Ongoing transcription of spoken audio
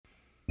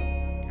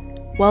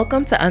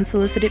Welcome to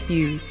Unsolicited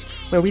Views,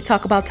 where we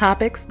talk about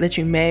topics that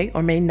you may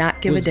or may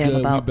not give What's a damn good?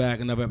 about. We back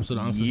another episode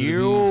of Unsolicited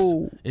Yo.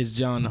 Views. It's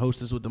John, the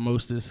hostess with the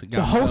mostest.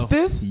 The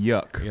hostess?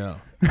 Yuck. Yeah,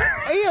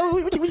 Hey, yo,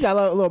 we got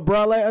a little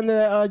bralette under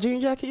the jean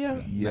jacket,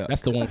 yeah? Yuck.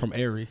 that's the one from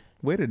Airy.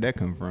 Where did that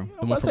come from?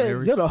 The one I from said,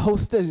 Airy. you're the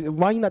hostess.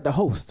 Why you not the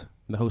host?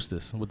 The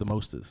hostess with the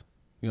mostest.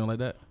 You don't like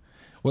that?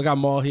 We got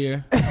Maul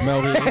here,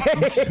 Mel here.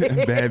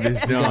 Bad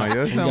bitch John.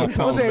 Yo, got-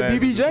 I was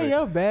saying BBJ,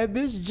 yo, bad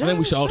bitch John. I think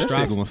we should all That shit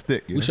strive. gonna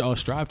stick. We should all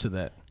strive to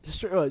that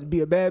Be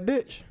a bad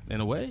bitch. in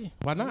a way.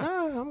 Why not?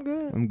 Nah, I'm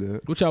good. I'm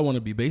good. What y'all want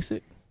to be?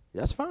 Basic?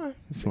 That's fine.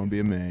 Just want to be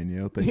a man,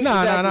 yo. Thank you.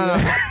 Nah.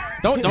 Exactly.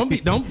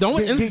 Don't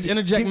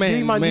interject Give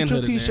me my manhood neutral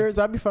in there. t-shirts,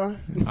 I'll be fine.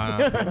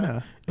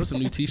 There's some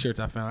new T-shirts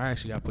I found. I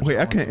actually got to put. Wait,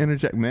 y'all I on can't some.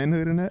 interject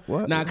manhood in that?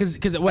 What? Nah,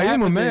 because what I am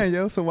happens a man, is,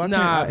 yo, so why Nah,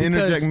 can't I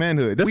interject because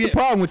manhood? That's we- the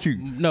problem with you.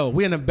 No,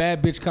 we're in a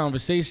bad bitch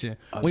conversation.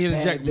 When you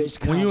bad interject,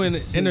 bitch when you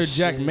conversation.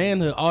 interject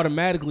manhood,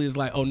 automatically it's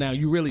like, oh, now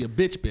you really a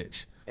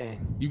bitch.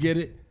 And You get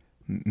it?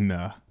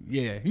 Nah.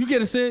 Yeah, you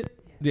get it, Sid?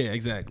 Yeah,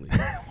 exactly.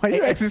 Why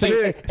you Hey, actually So,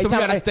 said? so we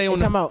gotta stay on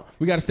time the. out.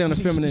 We gotta stay on the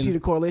You see the feminine.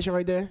 correlation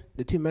right there?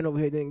 The two men over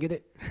here didn't get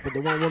it, but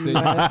the one woman See?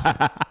 has.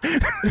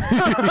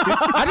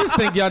 I just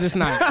think y'all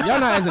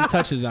not as in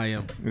touch as I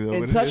am.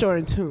 In touch or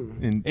in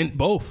tune? In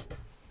both.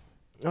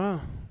 Oh.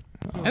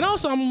 And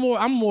also, I'm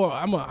a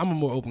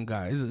more open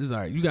guy. It's all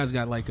right. You guys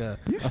got like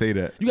You say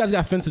that. you guys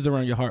got fences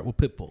around your heart with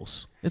pit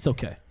bulls. It's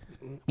okay.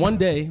 One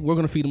day we're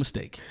gonna feed them a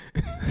steak,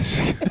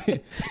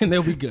 and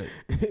they'll be good.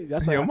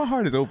 That's Yo, how my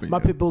heart is open. my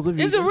yo. pit bulls are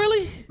vegan. Is it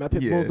really? My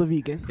pit Yeah. bulls are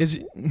vegan. Is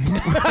it?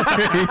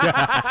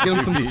 Get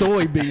them some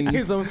soybeans.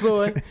 Get some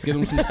soy. Get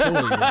them some soy.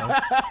 Yo.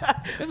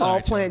 It's All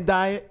right, plant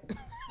diet.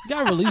 You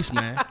gotta release,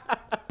 man.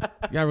 You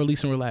gotta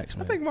release and relax,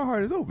 man. I think my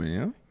heart is open,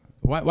 yo.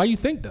 Why you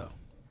think though?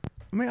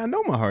 I mean, I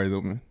know my heart is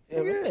open. Yeah,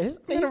 it's-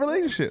 I'm in a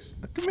relationship.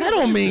 That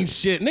don't mean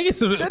shit, niggas.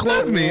 That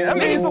does mean. I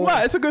mean, it's a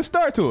lot. It's a good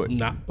start to it.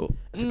 Nah.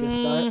 It's a good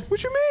start.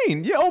 What you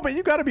mean? You're open.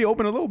 You got to be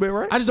open a little bit,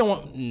 right? I just don't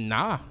want.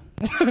 Nah.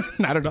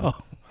 Not at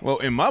all. Well,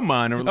 in my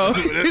mind, Oh,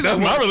 that's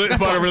my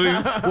part of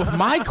relationship. With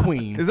my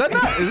queen. Is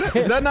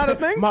that not a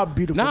thing? My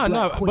beautiful Nah,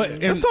 black nah, queen.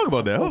 but- Let's talk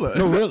about that. Hold on.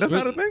 No, real- That's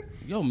real- not a thing?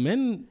 Yo,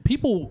 men,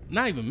 people,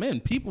 not even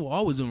men, people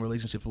always in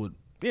relationships with,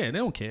 yeah, they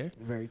don't care.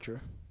 Very true.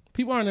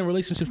 People aren't in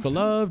relationships for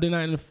love. They're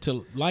not in it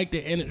to like.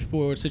 They're in it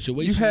for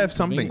situations. You have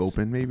something convenience.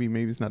 open.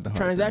 Maybe it's not the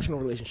heart. Transactional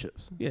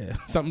relationships. Yeah,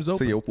 something's So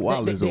open. your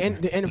wallet is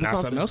open. They're in it for Nah,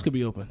 something something. else could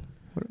be open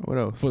What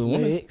else? for the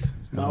woman. Legs,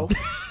 mouth.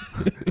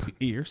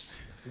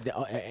 Ears.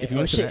 If, you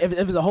into that. if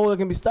it's a hole that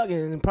can be stuck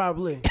in, then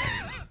probably.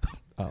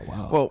 Oh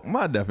wow. Well,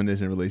 my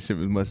definition of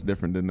relationship is much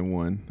different than the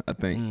one I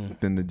think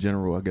than the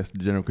general. I guess the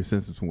general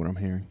consensus from what I'm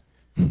hearing.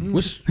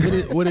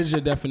 What is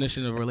your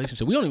definition of a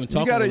relationship? We don't even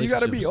talk. You about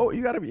gotta be relationships.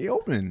 you gotta be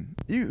open.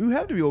 You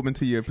have to be open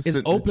to your Is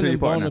to open your and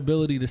partner.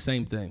 vulnerability the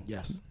same thing?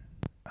 Yes.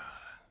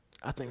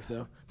 I think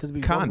so. Because to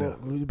be Kinda.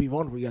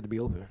 vulnerable, you got to be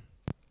open.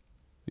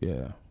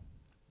 Yeah.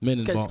 Men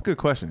and That's a good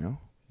question, yo.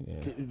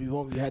 yeah. To be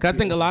vulnerable, you have 'Cause to I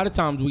think be a lot of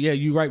times, yeah,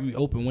 you're right. We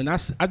open. When I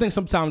think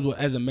sometimes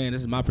as a man,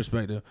 this is my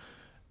perspective.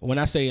 When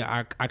I say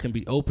I can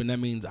be open, that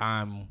means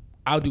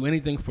I'll do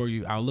anything for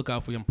you. I'll look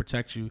out for you and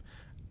protect you.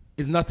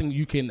 It's nothing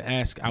you can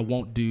ask. I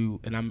won't do,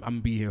 and I'm gonna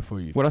be here for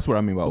you. Well, that's what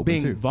I mean by open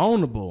Being too.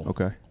 vulnerable,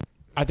 Okay.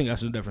 I think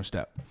that's a different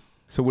step.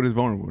 So what is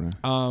vulnerable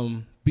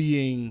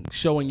then?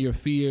 Showing your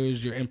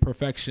fears, your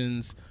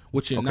imperfections,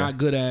 what you're Okay. not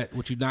good at,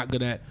 what you're not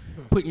good at,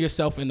 putting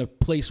yourself in a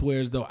place where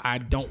as though I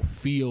don't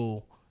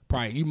feel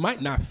pride. You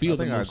might not feel I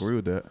think the I most agree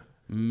with that.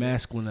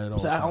 masculine at all.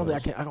 So I don't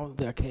times.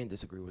 think I can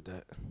disagree with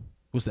that.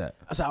 What's that?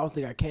 I said I don't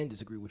think I can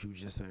disagree with what you were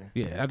just saying.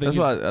 Yeah, I think That's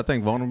you- why I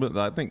think vulnerability.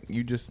 I think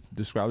you just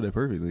described it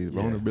perfectly.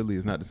 Vulnerability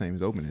is not the same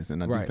as openness,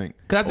 and I do right. think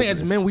Because I think as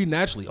openness- men we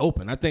naturally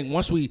open. I think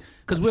once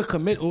because we're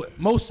committed.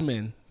 Most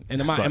men,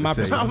 and in my about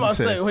to say. perspective, I'm about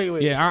to say,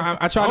 wait. yeah,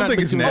 I try I not don't think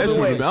to it's be too natural.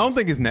 Wait. I don't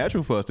think it's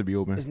natural for us to be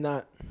open. It's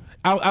not.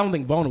 I don't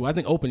think vulnerable. I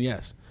think open,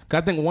 yes.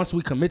 Because I think once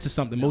we commit to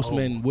something, most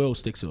men will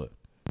stick to it.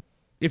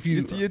 If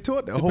you, You're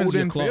taught to depends hold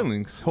your in club.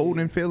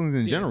 feelings,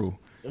 in general.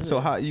 So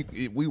how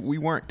we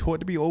weren't taught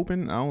to be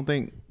open. I don't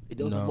think, If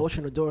those No.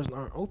 emotional doors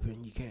aren't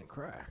open, you can't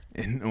cry.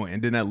 and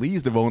then that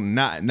leads to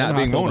not I know how I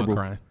being feel about vulnerable.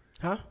 crying.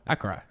 Huh? I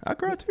cry. I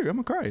cry too. I'm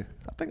a crier.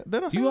 I think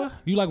then I say You that? are?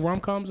 You like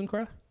rom-coms and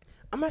cry?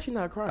 I'm actually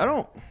not a crier. I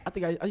don't. I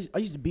think I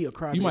used to be a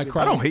crier. You might Niggas-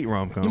 cry. I don't hate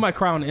rom-com. You might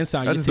cry on the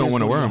inside. I Your just don't tears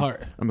want to go wear your them.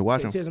 heart, I mean,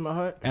 watch them. Tears in my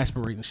heart.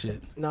 aspirating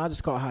shit. No, I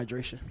just call it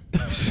hydration.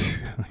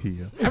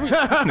 Yeah. This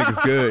nigga's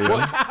good.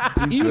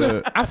 Yo. He's Even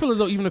good. if I feel as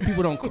though even if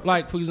people don't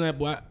like, for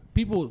example,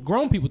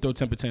 grown people throw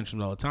temper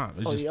tantrums all the time.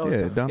 It's just, yeah, Yeah,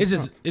 Donald Trump.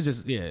 it's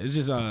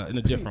just in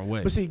a different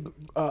way. But see,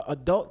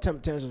 adult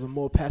temper tantrums are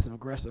more passive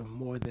aggressive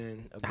more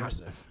than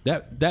aggressive.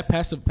 That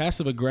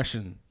passive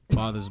aggression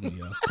bothers me,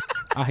 yo.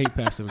 I hate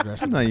passive aggression.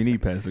 Sometimes you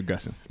need passive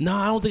aggression. No,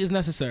 I don't think it's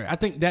necessary. I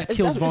think that It's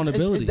kills definitely-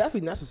 vulnerability. It's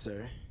definitely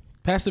necessary.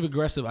 Passive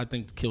aggressive, I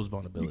think, kills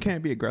vulnerability. You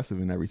can't be aggressive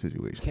in every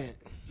situation. You can't.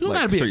 You don't like,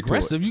 gotta be straight to it.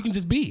 aggressive. You can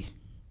just be.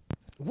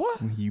 What?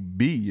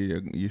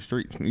 You're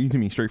straight. You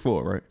mean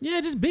straightforward, right? Yeah,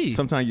 just be.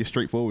 Sometimes your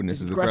straightforwardness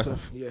It's is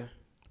aggressive. Yeah.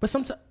 But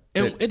sometimes,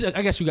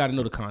 I guess you got to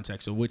know the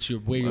context of where you're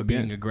Again.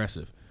 being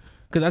aggressive.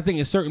 Because I think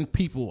in certain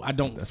people, I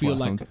don't That's feel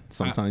why like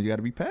sometimes you got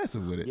to be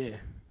passive with it. Yeah.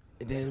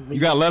 And then You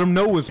gotta let them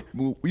know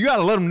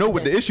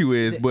what the issue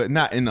is, but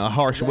not in a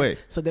harsh way.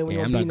 So then when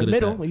Yeah, you I'm want to be in not the good at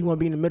middle, that. when you want to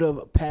be in the middle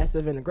of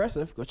passive and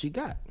aggressive, what you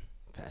got?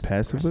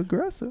 Passive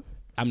aggressive.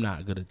 I'm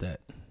not good at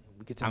that.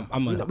 We can tell.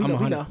 I'm We a know- I'm we know-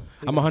 100.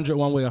 I'm 100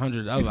 one way,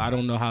 100 the other. I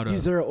don't know how to. You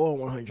 0 or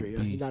 100. be,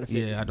 You're not a 50.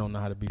 yeah, I don't know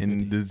how to be. 50.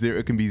 And the zero,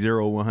 it can be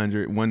 0,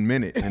 100, 1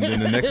 minute, and then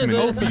the next minute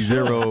it'll be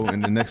 0,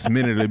 and the next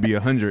minute it'll be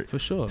 100. For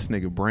sure. This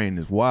nigga brain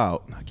is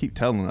wild. I keep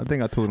telling him. I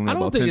think I told him that I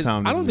don't about think 10 it's.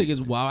 times. I don't think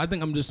it's wild. I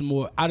think I'm just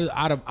more out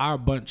of our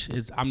bunch.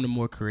 I'm the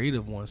more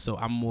creative one, so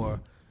I'm more.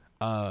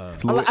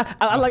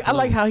 I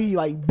like how he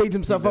like baked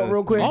himself up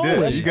real quick. Oh, Yeah,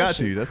 yeah, you got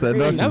you. That's that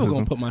I'm never narcissism.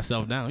 gonna put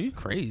myself down. You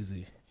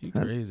crazy. You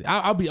crazy.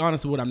 I'll be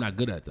honest with what I'm not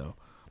good at though.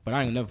 But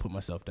I ain't never put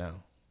myself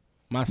down.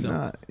 Myself.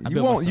 Nah, I you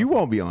built won't. myself You up.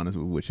 won't be honest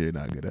with what you're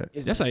not good at.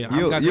 That's how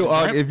You'll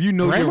argue, if you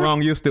know you're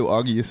wrong, you'll still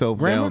argue yourself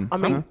Grammar?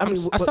 down. I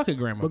mean, I suck at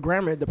grammar. But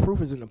grammar, the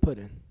proof is in the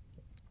pudding.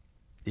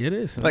 It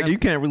is. Like you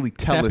can't really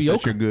tell us that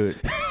Tapioca. you're good.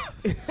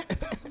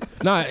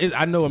 Nah,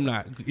 I know I'm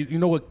not. You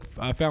know what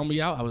found me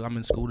out? I'm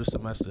in school this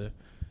semester.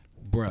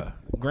 Bruh.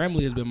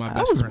 Grammarly has been my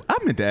best friend. I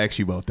meant to ask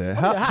you about that.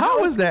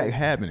 How is that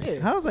happening? Yeah.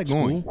 How's that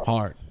going? School,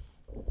 hard.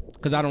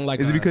 Because I don't like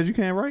Is it because you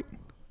can't write?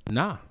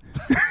 Nah.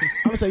 I'm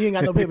gonna say you ain't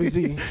got no papers,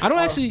 do you? I don't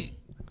actually.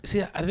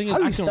 See, I think How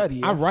you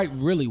study, I yeah? write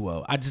really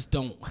well. I just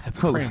don't have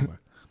Hold on. grammar.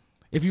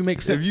 If you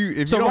make sense. If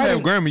you So don't have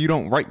writing- grammar, you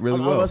don't write really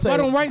I'm well. gonna say I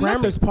don't write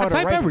grammar's nothing. part I of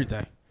type writing.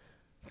 everything.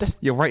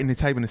 You're writing and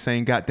typing the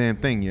same goddamn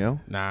thing, yo.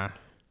 Nah.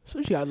 So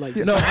you got like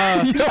No,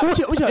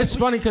 it's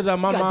funny because my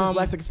you got mom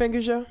dyslexic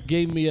fingers, yo.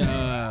 gave me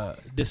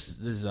this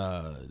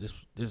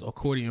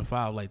accordion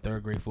file, like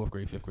 3rd grade, 4th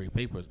grade, 5th grade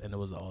papers, and it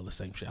was all the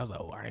same shit. I was like,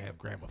 oh, I ain't have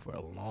grammar for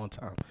a long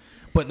time.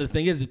 But the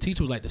thing is, the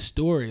teacher was like, the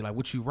story, like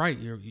what you write,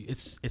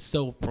 it's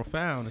so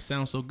profound. It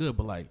sounds so good,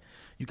 but like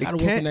you gotta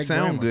It work in can't that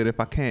sound grammar. good if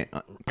I can't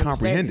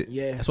comprehend it.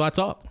 Yeah. That's why I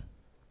talk.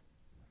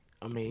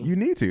 I mean, You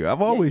need to.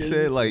 I've always yeah, you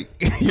said need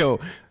like, yo.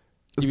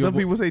 You Some avo-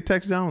 people say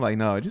text John. I'm like,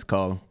 no, just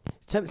call him.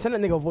 send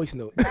that nigga a voice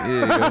note.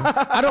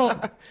 Yeah, I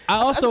don't. I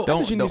also.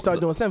 That's what you need don't- to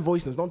start doing. Send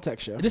voice notes. Don't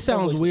text, yo. This Send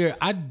sounds voice weird. notes.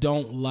 I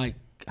don't like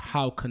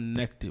how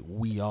connected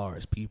we are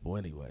as people.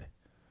 Anyway,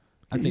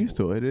 I Get think used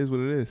to it. It is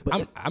what it is.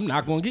 I'm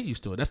not going to get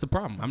used to it. That's the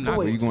problem. I'm not.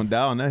 wait. going You to. gonna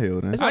die on that hill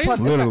then? It's I not am. part,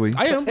 Literally.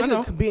 I am. I know.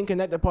 Isn't being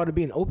connected part of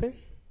being open?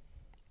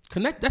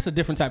 Connect. That's a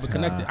different type of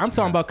connected. I'm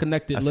talking about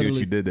connected. I see what literally.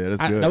 you did there.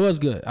 That's good. That was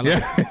good. I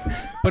like it.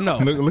 But no.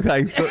 Look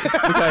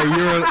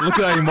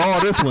how you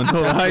mauled this one.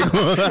 Hold on, how you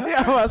going?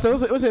 Yeah, all right, so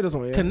let's hit this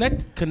one. Yeah.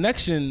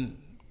 Connection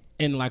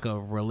in like a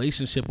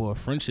relationship or a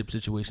friendship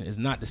situation is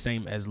not the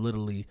same as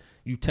literally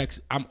you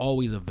text. I'm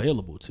always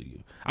available to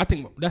you. I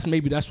think that's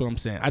what I'm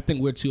saying. I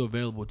think we're too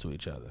available to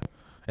each other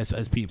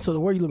as people. So the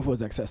word you're looking for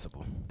is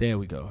accessible. There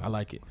we go. I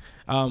like it.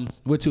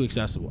 We're too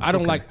accessible. I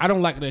don't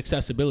like the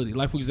accessibility.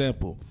 Like for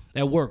example,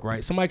 at work,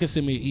 right? Somebody can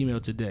send me an email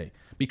today.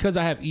 Because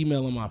I have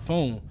email on my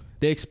phone,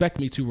 they expect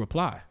me to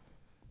reply.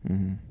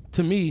 Mm-hmm.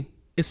 To me,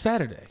 it's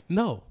Saturday.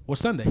 No. Or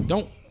Sunday.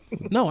 Don't.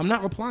 No, I'm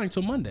not replying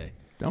till Monday.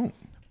 Don't.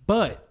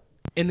 But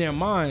in their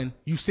mind,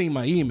 you've seen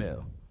my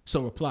email,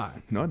 so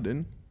reply. No, I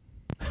didn't.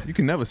 You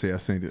can never say I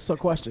seen it. So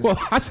question. Well,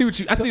 I see which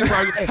way you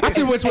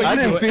I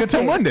didn't see it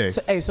till Monday.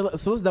 So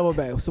let's double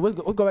back. So we'll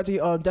go back to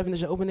your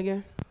definition of open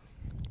again.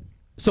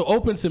 So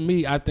open to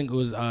me, I think it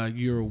was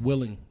you're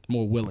willing,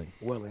 more willing.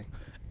 Willing.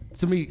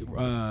 To me,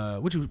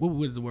 what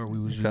was the word we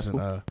was Accessible?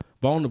 using?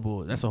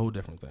 Vulnerable. That's a whole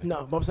different thing.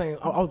 No, but I'm saying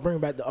I'll bring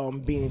back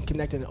the being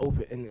connected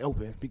and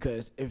open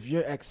because if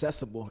you're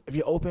accessible, if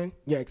you're open,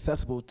 you're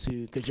accessible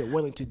to because you're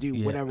willing to do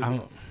Yeah, whatever.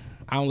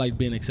 I don't like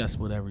being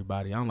accessible to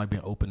everybody. I don't like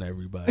being open to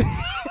everybody.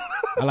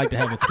 I like to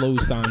have a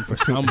closed sign for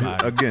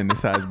somebody. Again,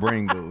 this how his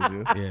brain goes.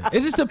 Yeah. Yeah,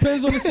 it just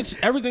depends on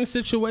everything's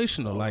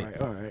situational.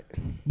 Like, all right.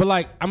 but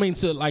like, I mean,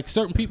 to like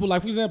certain people,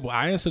 like for example,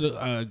 I answered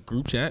a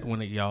group chat,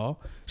 one of y'all,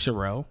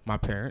 Sherelle, my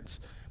parents.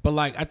 But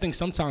like, I think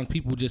sometimes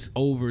people just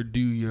overdo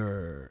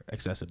your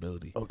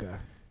accessibility. Okay,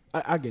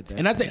 I get that.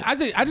 And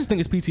I just think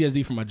it's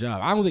PTSD from my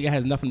job. I don't think it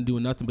has nothing to do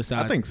with nothing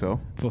besides. I think so.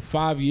 For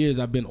 5 years,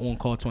 I've been on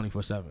call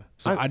 24/7.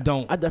 So I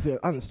don't. I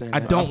definitely understand. I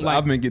that. don't like.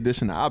 I've been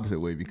conditioned the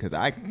opposite way because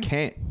I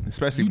can't,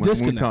 especially You when we're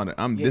disconnect. talking.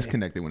 I'm Yeah.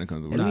 disconnected when it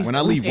comes to At work. least- When I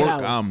at least leave 8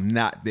 work, hours. I'm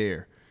not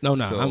there. No.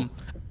 So-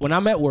 When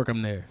I'm at work,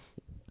 I'm there.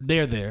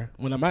 They're there.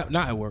 When I'm not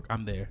at work,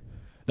 I'm there.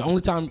 The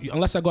only time,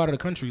 unless I go out of the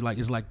country, like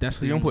it's like that's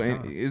the You don't only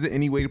put. time. Is there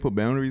any way to put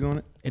boundaries on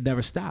it? It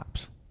never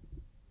stops.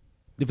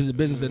 If it's a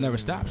business that never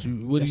stops,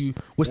 what's the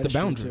that's true,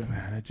 boundary? too.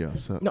 Man, that job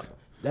sucks. No,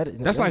 that's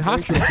That's like very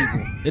hospital true.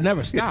 people. It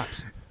never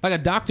stops. Like a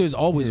doctor is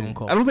always on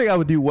call. I don't think I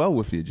would do well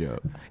with your job.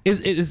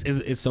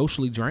 It's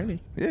socially draining.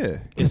 Yeah.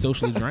 It's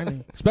socially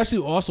draining, especially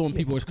also when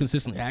people are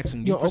consistently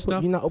asking you for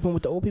stuff. You're not open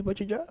with the old people at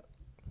your job.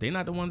 They're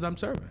not the ones I'm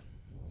serving.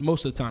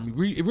 Most of the time,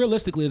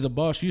 realistically, as a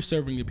boss, you're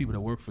serving the people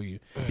that work for you.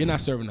 You're not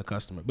serving the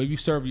customer. But if you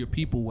serve your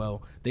people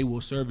well, they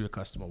will serve your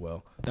customer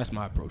well. That's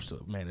my approach to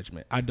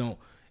management. I don't.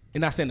 And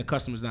not saying the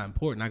customer's not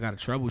important. I got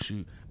to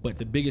troubleshoot. But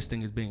the biggest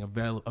thing is being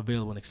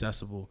available and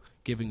accessible,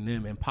 giving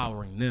them,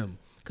 empowering them.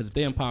 Because if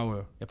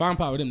I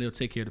empower them, they'll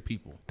take care of the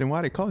people. Then why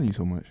are they calling you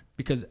so much?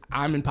 Because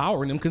I'm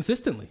empowering them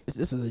consistently.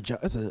 This is a John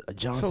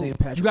So, St.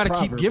 Patrick. You got to keep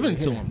proverb giving right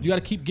to here. them. You got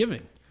to keep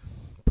giving.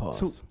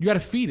 Pause. You got to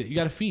feed it. You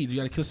got to feed. You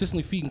got to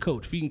consistently feed and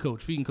coach, feed and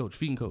coach, feed and coach,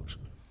 feed and coach.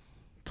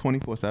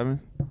 24/7.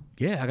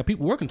 Yeah, I got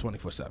people working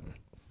 24/7.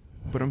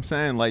 But I'm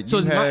saying, like, So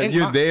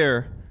you're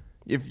there.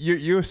 If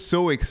you're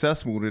so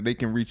accessible that they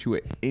can reach you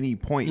at any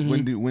point,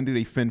 Mm-hmm. when do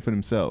they fend for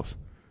themselves?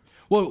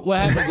 Well, what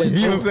happens is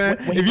You know what I'm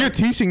saying? If you're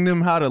teaching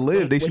them how to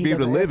live, they when should he be able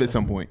to doesn't live answer. at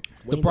some point.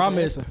 the When problem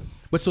he is, doesn't answer.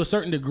 but to a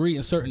certain degree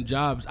in certain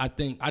jobs, I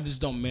think I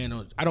just don't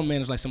manage. I don't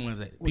manage like someone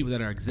that people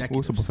that are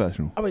executives. What's a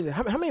professional? I mean,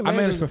 how many I manage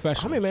managers?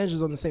 professionals. How many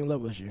managers on the same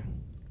level as you?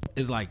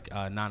 It's like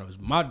none of us.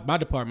 My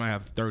department I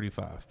have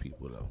 35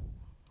 people though.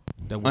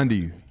 That work Under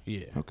with you.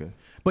 me. Yeah. Okay.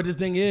 But the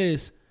thing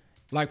is,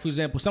 like for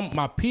example, some of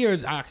my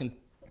peers I can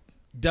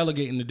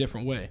delegate in a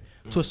different way.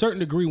 To a certain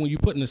degree, when you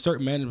put in a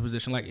certain manager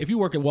position, like if you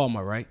work at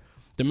Walmart, right?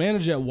 The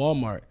manager at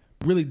Walmart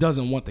really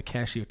doesn't want the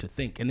cashier to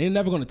think, and they're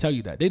never going to tell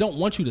you that. They don't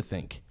want you to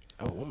think.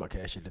 I want my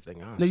cashier to think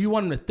No, honestly. you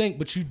want them to think,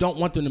 but you don't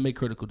want them to make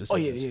critical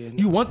decisions. yeah,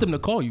 You want them to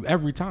call you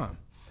every time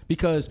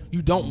because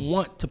you don't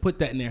want to put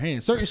that in their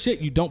hands. Certain shit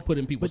you don't put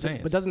in people's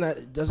hands. But doesn't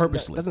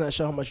Purposely. that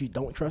show how much you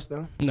don't trust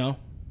them? No.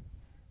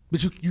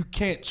 But you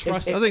can't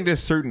trust. I think there's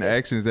certain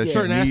actions that Yeah. you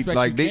Certain need. aspects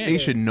Like you they, can. they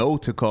should know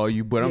to call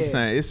you. But I'm Yeah.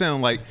 saying it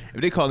sounds like if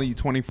they calling you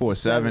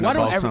 24/7 Why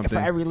don't about something. For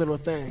every little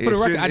thing. It For the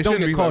record, shouldn't- I it don't shouldn't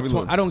get be called.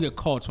 everyone. I don't get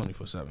called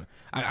 24/7.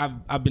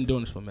 I've been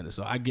doing this for a minute,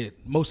 so I get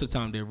most of the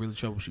time they're really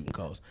troubleshooting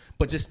calls.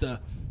 But just the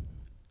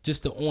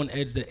on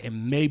edge that it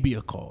may be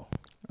a call.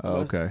 Oh,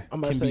 okay. I'm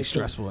gonna Can say, be 'cause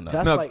stressful enough.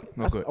 That's No, like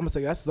no, that's, go I'm ahead. gonna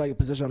say that's like a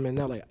position I'm in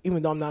now. Like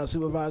even though I'm not a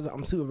supervisor,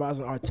 I'm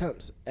supervising our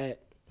temps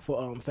for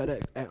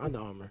FedEx at Under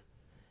Armour,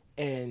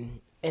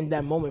 and in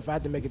that moment, if I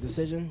had to make a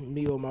decision,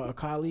 me or my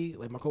colleague,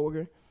 like my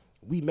coworker,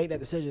 we make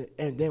that decision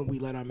and then we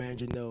let our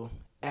manager know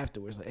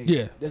afterwards. Like, hey,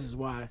 Yeah. this is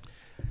why,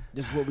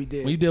 this is what we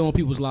did. When you dealing with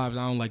people's lives,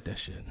 I don't like that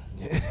shit.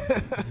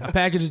 A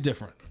package is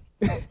different.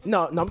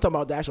 No, I'm talking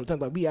about the actual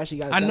temp. Like we actually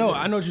got. it I done know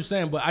there. what you're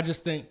saying, but I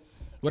just think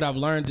what I've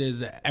learned is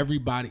that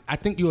everybody. I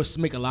think you'll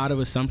make a lot of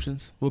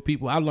assumptions with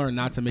people. I learned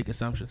not to make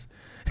assumptions.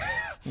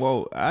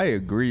 Well, I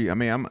agree. I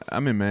mean,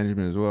 I'm in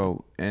management as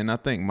well, and I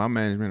think my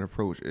management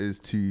approach is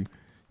to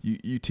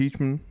you teach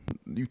them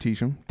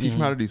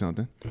how to do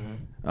something.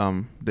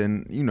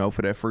 Then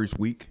for that first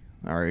week,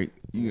 all right,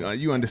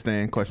 you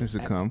understand questions to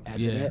come. After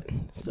Yeah. that,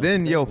 Then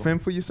self-sustainable.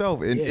 fend for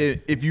yourself. And Yeah.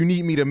 if you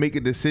need me to make a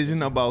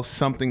decision about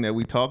something that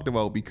we talked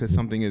about because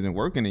something isn't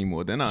working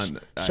anymore, then I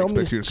Show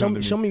me, expect you to come to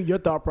me. show me your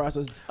thought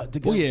process. To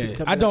get, Well, to yeah,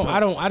 come I to don't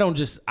that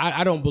point.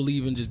 I don't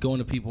believe in just going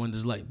to people and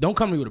just like don't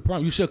come to me with a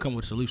problem. You should come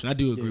with a solution. I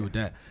do agree with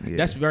that. Yeah.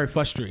 That's very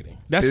frustrating.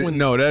 That's when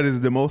No, that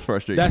is the most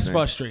frustrating. that's thing.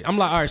 frustrating. I'm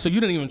like, all right, so you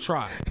didn't even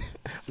try.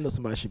 I know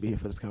somebody should be here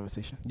for this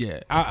conversation. Yeah,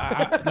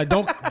 I like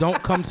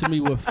don't come to me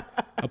with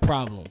a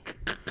problem.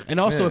 And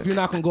also, Yeah. if you're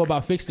not gonna go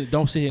about fixing it,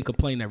 don't sit here and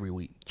complain every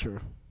week. True.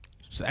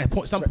 So at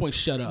some point,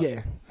 shut up.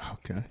 Yeah.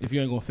 Okay. If you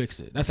ain't gonna fix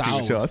it, that's how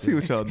I I always see feel.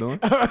 what y'all doing.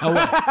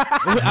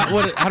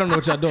 I don't know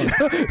what y'all doing.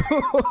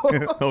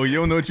 Oh, you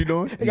don't know what you're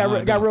doing? It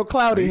got real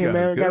cloudy You here, got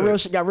man. it Got good.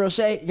 real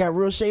shade. Got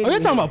real shade. Oh, you're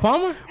talking about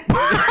Palmer?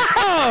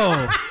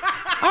 Oh,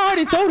 I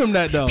already told him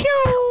that though.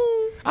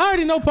 I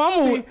already know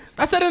Palmer. See-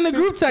 I said in the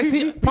group text,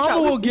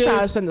 Palmer will give.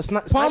 Try to send the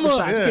sniper Palmer-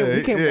 shots.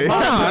 We can't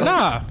Yeah.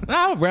 Nah.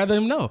 I'd rather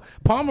him know.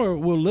 Palmer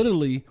will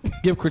literally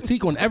give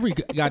critique on every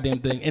goddamn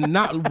thing and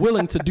not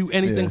willing to do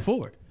anything Yeah.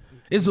 for it.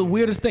 It's the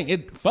weirdest thing.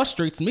 It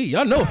frustrates me.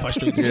 Y'all know it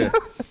frustrates me. Yeah.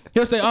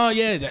 He'll say, "Oh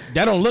yeah,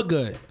 that don't look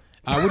good.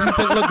 What do you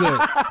think look good?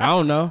 I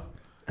don't know."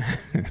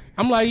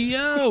 I'm like,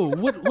 "Yo,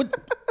 what?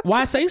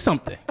 Why say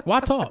something? Why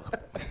talk?"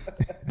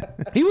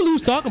 He would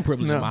lose talking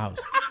privilege in my house.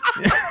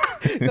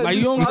 Like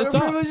you don't get to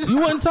talk. You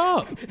wouldn't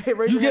talk. Hey,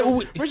 raise You your get hand.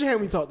 what we- Raise your hand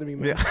when you talk to me,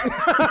 man.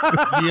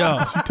 yo.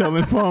 You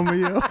telling Palmer,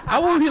 yo. I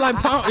wouldn't be like,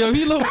 Palmer, yo,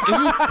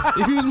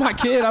 if he was my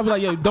kid, I'd be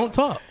like, yo, don't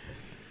talk.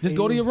 Just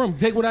go to your room.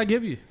 Take what I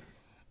give you.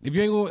 If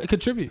you ain't gonna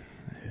contribute.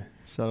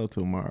 Shout out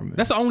to Amara, man.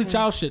 That's the only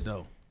child shit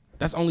though.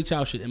 That's only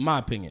child shit, in my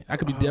opinion. I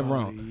could be dead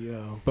wrong.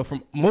 Yo. But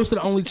from most of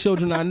the only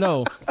children I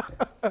know,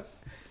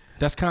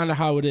 that's kind of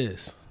how it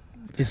is.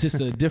 It's just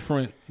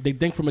they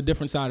think from a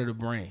different side of the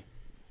brain.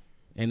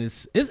 And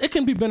it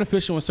can be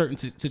beneficial in certain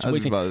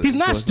situations. about He's to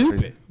not close the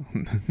stupid.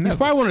 He's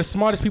probably one of the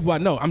smartest people I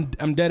know.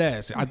 I'm dead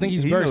ass. I think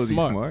he's He very knows he's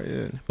smart. smart,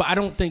 yeah. But I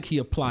don't think he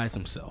applies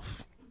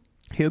himself.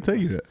 He'll tell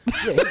you that.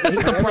 Yeah,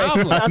 the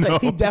problem. I was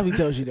like, he definitely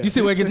tells you that. You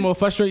see where it gets more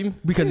frustrating?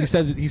 Because he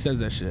says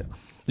that shit.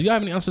 Do y'all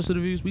have any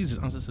unsolicited views? We just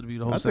unsolicited view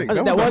the whole I think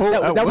segment. that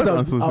was that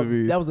unsolicited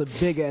views. that was a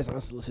big ass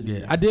unsolicited. Yeah,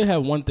 video. I did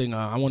have one thing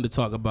I wanted to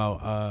talk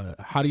about.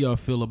 How do y'all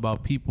feel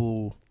about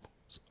people's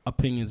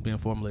opinions being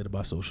formulated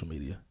by social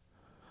media?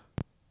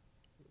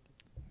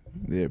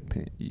 Their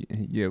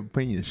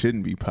opinion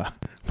shouldn't be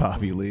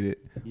populated.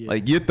 Yeah.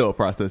 Like your thought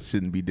process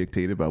shouldn't be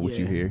dictated by what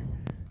you Yeah. hear.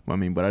 I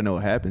mean, but I know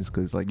it happens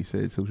because, like you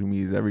said, social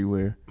media is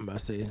everywhere. I'm about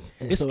to say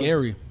It's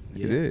scary.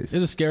 Yeah. It is.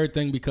 It's a scary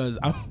thing because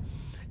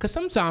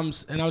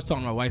sometimes, and I was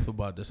talking to my wife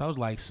about this, I was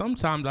like,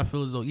 sometimes I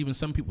feel as though even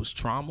some people's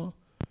trauma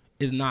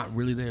is not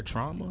really their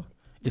trauma.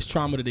 it's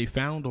trauma that they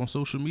found on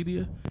social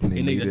media, And they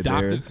and they needed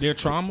adopted theirs. their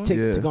trauma.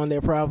 Take on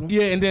their problem.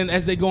 Yeah, and then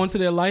as they go into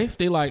their life,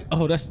 they like,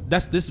 oh, that's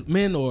this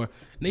men, or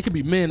they could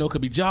be men, or it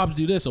could be jobs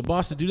do this, or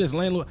bosses do this,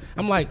 landlord.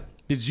 I'm like,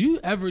 did you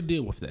ever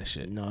deal with that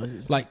shit? No,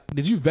 it's Like,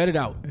 did you vet it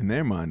out? In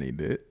their mind, they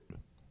did.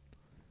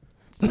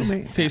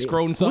 Tay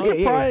scrolling something?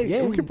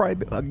 We can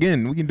probably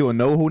again, we can do a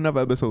whole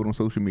nother episode on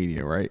social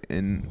media, right?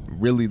 And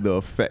really the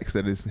effects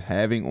that it's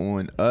having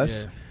on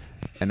us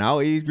and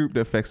our age group,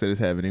 the effects that it's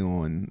having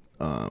on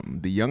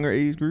the younger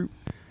age group,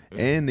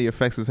 and the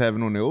effects it's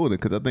having on the older.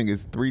 Because I think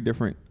it's three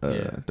different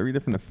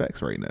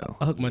effects right now.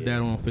 I hooked my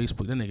dad on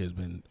Facebook. That nigga's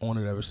been on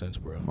it ever since,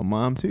 bro. My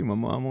mom too. My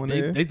mom on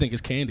there. They think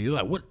it's candy. They're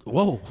like, what?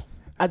 Whoa.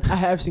 I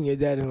have seen your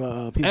dad in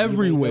people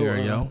Everywhere,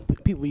 you may know, yo.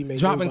 People you may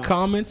Dropping know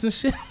comments and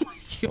shit. I'm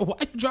like, yo, why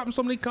you dropping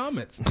so many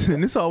comments?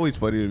 And it's always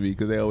funny to me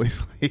because they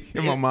always like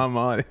my mom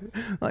on it.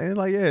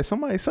 Like, yeah,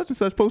 somebody such and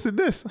such posted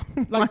this.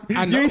 Like,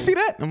 I you know. ain't see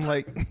that? I'm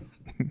like,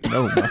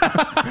 no,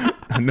 Ma.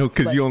 I know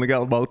because you only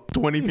got about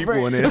 20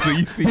 people in there, so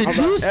you see Did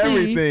you see-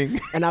 everything.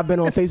 And I've been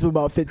on Facebook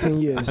about 15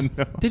 years.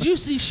 Did you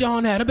see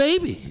Sean had a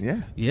baby?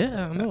 Yeah.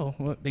 Yeah, I know.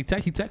 Well, he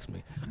texted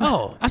me.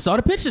 Oh, I saw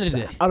the picture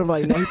today. I was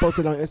like, no, he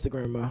posted on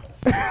Instagram, bro.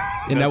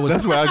 And that was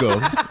That's where I go.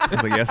 I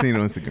was like, yeah, I seen it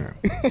on Instagram.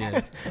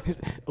 yeah.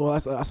 Well,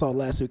 I saw it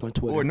last week on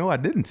Twitter. Or no, I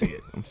didn't see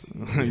it.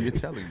 You're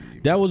telling me.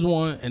 That was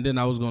one, and then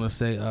I was gonna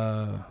say,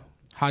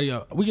 how do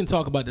y'all? We can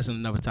talk about this in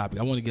another topic.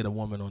 I want to get a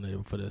woman on there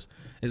for this.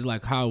 It's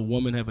like how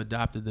women have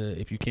adopted the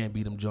 "if you can't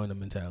beat them, join them"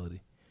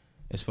 mentality,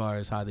 as far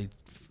as how they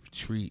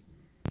treat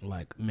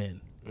like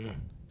men.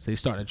 So they're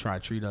starting to try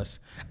to treat us.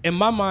 In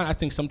my mind, I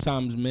think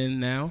sometimes men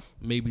now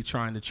may be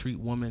trying to treat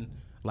women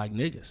like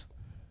niggas,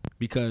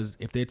 because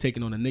if they're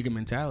taking on a nigga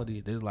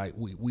mentality, there's like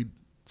we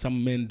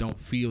some men don't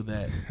feel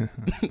that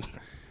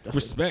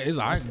respect. It's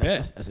like,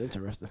 That's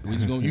interesting.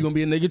 you gonna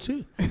be a nigga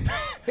too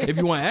if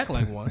you want to act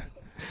like one.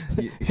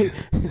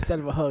 Instead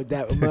of a hug,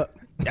 dap him up.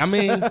 I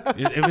mean,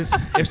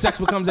 if sex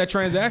becomes that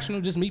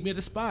transactional, just meet me at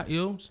the spot,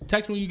 yo.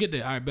 Text me when you get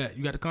there. All right, bet.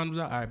 You got the condoms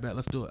out? All right, bet.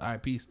 Let's do it. All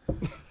right, peace.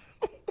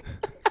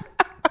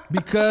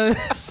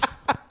 Because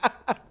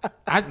I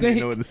I think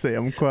know what to say.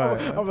 I'm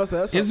quiet. I'm about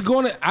to say, it's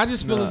gonna. I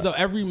just feel as though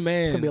every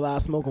man. it's gonna be a lot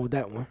of smoking with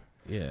that one.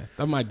 Yeah,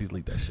 I might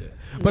delete that shit.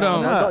 But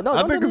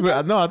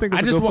No, I think it's I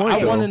a just good point.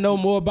 I want to though. know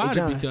more about Hey,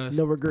 John, it because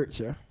no regrets,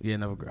 yeah. yeah,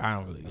 never. I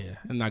don't really. Yeah,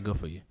 it's not good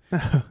for you.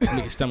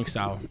 Make your stomach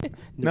sour.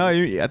 No,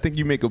 I think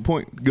you make a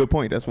point. Good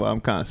point. That's why I'm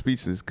kind of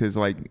speechless because,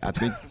 like, I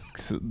think,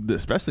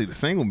 especially the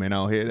single men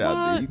out here,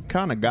 you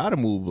kind of gotta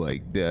move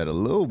like that a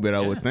little bit. I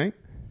would think.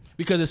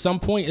 Because at some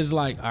point it's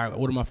like, all right,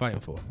 what am I fighting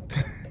for?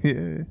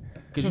 Yeah.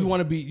 Because you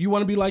want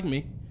to be like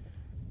me.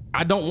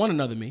 I don't want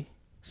another me,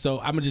 so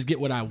I'm gonna just get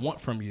what I want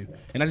from you,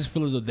 and I just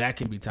feel as though that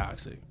can be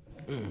toxic.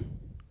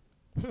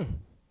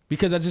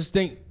 Because I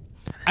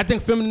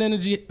think feminine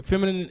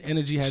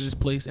energy has its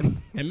place, and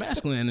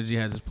masculine energy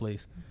has its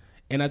place,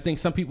 and I think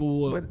some people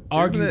will But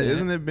argue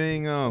isn't that. it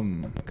being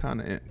kind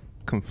of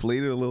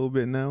conflated a little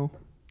bit now?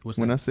 What's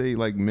when that? I say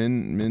like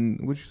men,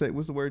 what you say?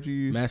 What's the word you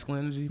use?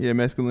 Masculine energy, Yeah,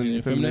 masculinity, and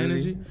and feminine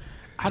femininity. energy.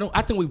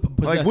 I think we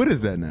possess. Like, what is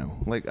that now?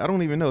 Like, I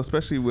don't even know,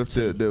 especially with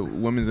the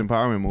women's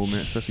empowerment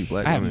movement, especially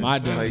black I have women. my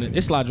definition.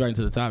 It slides right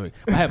into the topic.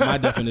 I have my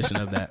definition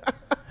of that.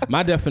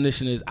 My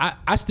definition is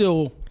I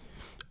still,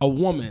 a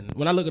woman,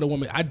 when I look at a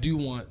woman, I do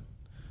want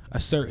a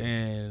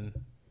certain,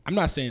 I'm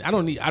not saying, I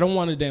don't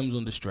want a damsel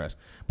in distress,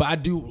 but I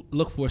do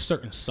look for a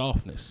certain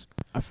softness.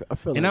 I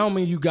feel And I don't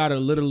mean you gotta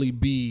literally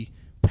be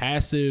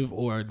passive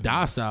or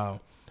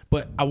docile,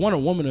 but I want a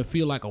woman to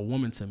feel like a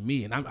woman to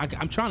me. And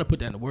I'm trying to put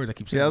that into words. I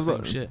keep saying the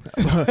same shit.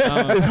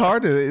 It's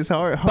hard.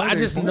 But I to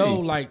just explain. know,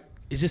 like,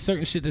 it's just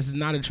certain shit that's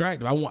not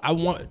attractive. I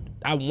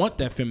want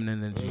that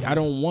feminine energy. I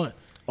don't want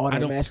all I that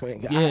don't-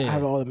 masculine. yeah. I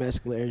have all the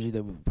masculine energy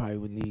that we probably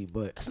would need,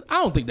 but I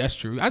don't think that's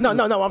true.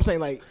 no. I'm saying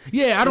like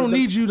Yeah, I don't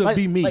need you to like,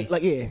 be me.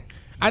 Like yeah,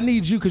 I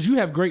need you because you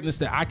have greatness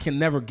that I can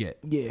never get,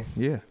 yeah.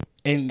 Yeah.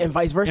 And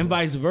vice versa. And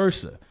vice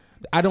versa.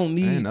 I don't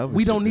need. And other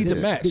We don't shit, need to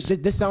yeah. match.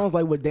 This sounds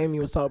like what Damien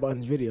was talking about in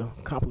his video,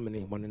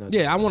 complimenting one another.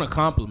 Yeah, I want to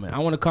compliment.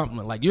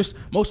 Like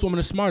most women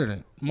are smarter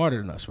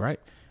than us, right?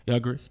 Y'all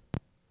agree?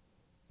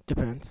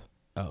 Depends.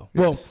 Oh,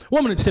 well,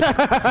 women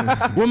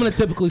are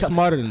typically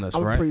smarter than us,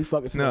 I'm a right? pretty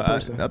fucking No, smart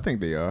person. I think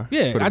they are.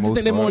 Yeah, for the I just most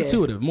think they're more part.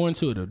 intuitive. More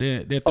intuitive.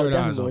 They're Oh, third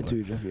eyes definitely more open.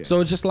 intuitive, yeah. So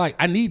it's just like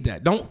I need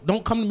that.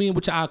 Don't come to me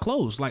with your eye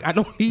closed. Like I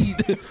don't need.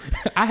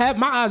 I have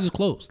my eyes are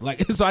closed.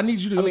 Like so I need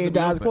you to. I mean, to the be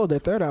eyes open. closed, their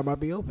third eye might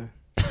be open.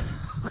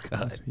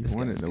 God, You this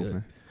want guy's it good.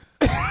 open.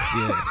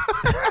 Yeah.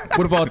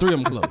 What if all three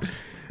of them closed?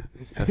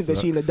 That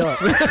she in the dark.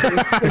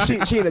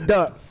 That she in the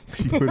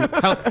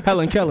dark.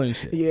 Helen Keller and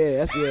shit.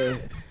 Yeah, that's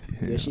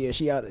yeah.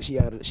 She out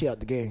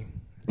the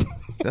game.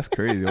 That's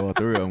crazy. All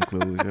three of them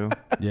closed, yo.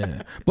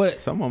 Yeah, but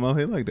Some of them out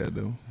here like that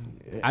though.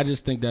 I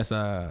just think that's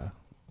I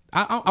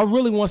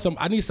really want some.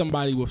 I need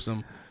somebody with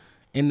some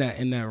in that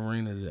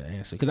arena to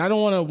answer. Because I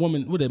don't want a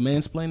woman with a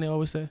mansplain. They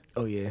always say.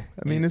 Oh yeah.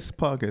 I mean, this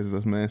podcast is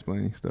us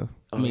mansplaining stuff.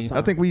 I mean,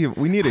 I think we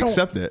need to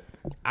accept that.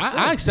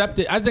 I accept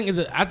it. I think it's.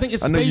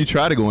 I know you space-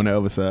 try to go on the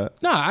other side.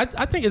 No, I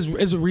think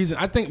it's a reason.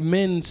 I think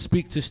men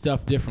speak to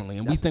stuff differently,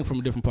 and we think from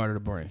a different part of the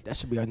brain. That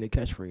should be our new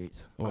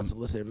catchphrase.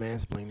 Unsolicited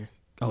mansplaining.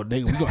 Oh,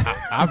 they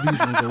our views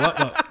gonna go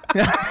up.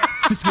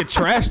 Just get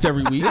trashed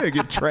every week. Yeah,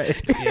 get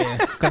trashed. Yeah,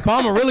 cause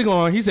Palmer really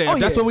going. He said, Oh, if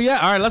 "That's yeah. where we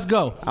at. All right, let's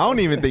go." I don't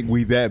even think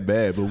we that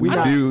bad, but we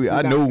not. do. We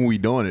I not. know when we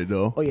doing it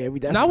though. Oh yeah, we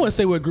definitely. Now I wouldn't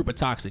say we're a group of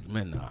toxic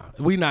men. Nah,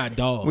 we not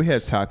dogs. We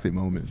have toxic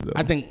moments though.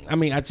 I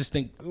just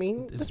think I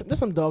mean, there's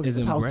some dogs, Is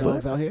there's it house bred?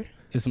 dogs out here.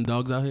 there's some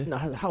dogs out here. No,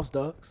 house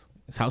dogs.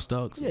 It's house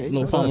dogs. Yeah,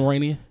 No that's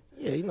Pomeranian,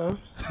 Yeah, you know.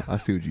 I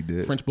see what you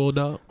did. French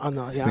bulldog. Oh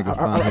no, This yeah. nigga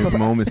find his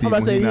moments I'm even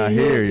about to when he say, not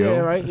yeah, here, yo. yeah,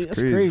 right. That's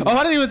crazy. Oh,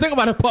 I didn't even think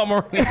about a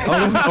Pomeranian.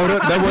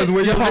 That wasn't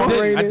where you I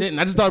were. didn't.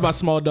 I just thought about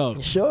small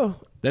dogs. Sure.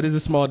 That is a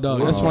small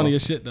dog. That's funny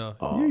as shit though.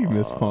 You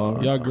miss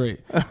Palmer. Y'all great.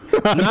 No,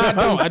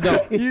 I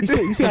don't. You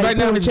see how Right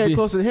you now put the he's chair be-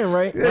 closer to him,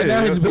 right? Yeah, Right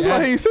now he's that's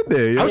why he ain't sit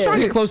there. I was Yo. trying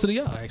to get closer to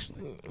y'all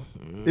actually.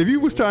 If you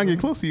was trying to get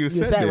closer, you You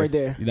sat sat there. right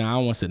there. You know, I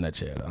don't want to sit in that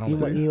chair. Though. I don't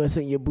wanna- You want to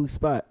sit in your booth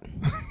spot.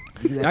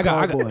 I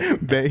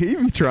got- Bet he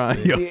be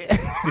trying, yo.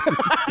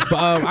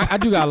 But I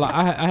do got a lot.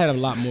 I had a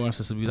lot more on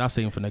Sister Views. I'll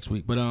save them for next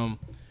week. But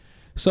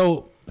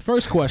so the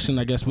first question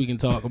I guess we can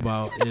talk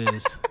about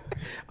is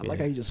I like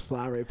how you just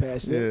fly right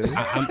past Yeah. it.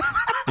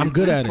 I'm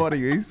good at it. Funny.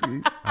 He's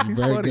very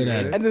funny, good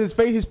at man. it. And then his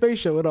face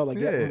show it all like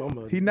Yeah,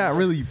 that. he not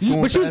really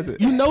going But past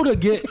it. you know to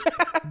get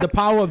the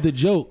power of the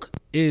joke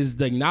is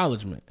the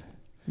acknowledgement.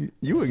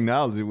 You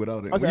acknowledge it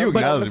without it. I was You like,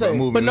 acknowledge it by saying,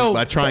 moving, but no,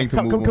 by trying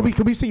to move.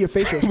 Can we see your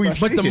facial We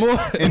expression? see But the it.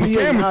 more- and the Yeah,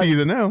 camera I- sees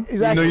it now.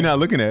 Exactly. You know you're not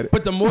looking at it.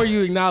 But the more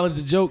you acknowledge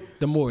the joke,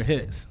 the more it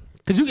hits.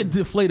 Because you can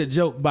deflate a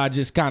joke by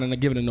just kind of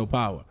giving it no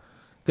power.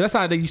 'Cause that's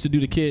how they used to do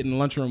the kid in the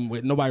lunchroom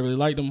where nobody really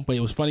liked him, but it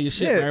was funny as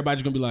shit. Yeah.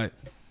 Everybody's going to be like,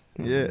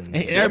 Yeah, and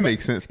that everybody-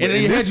 makes sense. But And then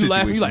in you this had you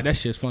laughing, you situation- like, that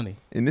shit's funny.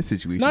 In this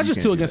situation, Not you just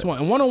can't two do against that. one.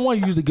 And 1-on-1,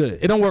 you usually good.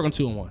 It don't work on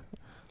 2-on-1.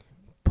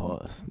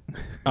 Pause.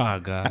 Oh,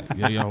 God.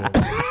 Yeah, y'all.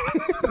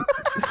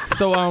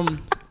 So,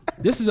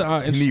 this is You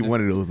need interesting.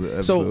 one of those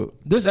episodes. So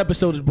this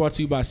episode is brought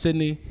to you by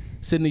Sydney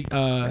Sydney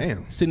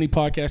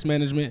Podcast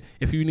Management.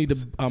 If you need a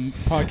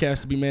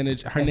podcast to be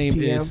managed, her name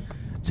SPM. is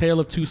Tale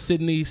of Two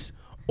Sydneys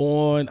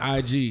on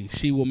IG.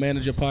 She will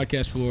manage your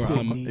podcast for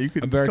you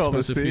could a very call it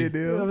expensive fee. Sid, I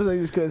deal. was like,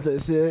 just couldn't say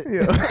Sid.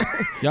 Yeah.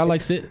 Y'all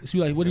like Sid? So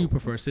you like, what do you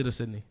prefer, Sid or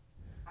Sydney?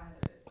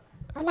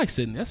 I like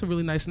Sydney. That's a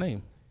really nice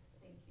name.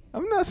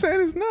 I'm not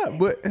saying it's not,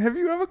 but have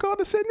you ever called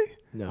her Sydney?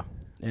 No.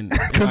 And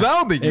Because I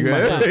don't think you in my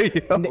have. life.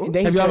 Yo. And then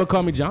he Have you ever said-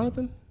 called me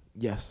Jonathan?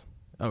 Yes.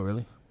 Oh,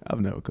 really? I've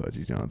never called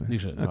you Jonathan. You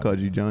should. I called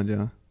you John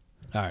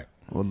All right.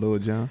 or Lil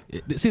John.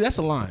 See, that's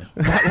a line.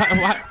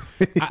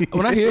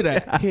 When I hear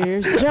that,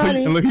 Here's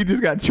Johnny. Look, he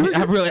just got triggered.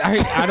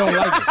 I don't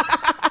like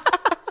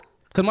it.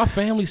 Because my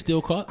family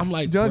still call. I'm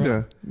like, John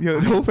bro, John. Yeah,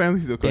 the whole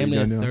family still call damn you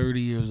near John John.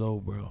 30 years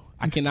old, bro.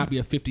 I cannot be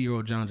a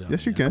 50-year-old John John.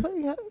 Yes, you can.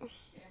 Yeah.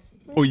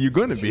 Or you're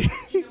gonna be.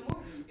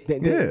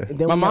 Yeah.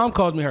 My mom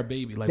calls me her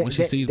baby. Like when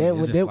she sees me,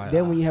 it's just like,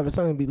 then when you have a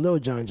son, it'll be Lil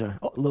John John.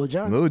 Oh, Lil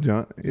John. Lil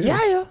John.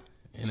 Yeah.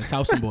 and it's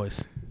House and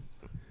Boys.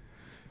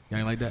 You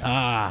ain't like that?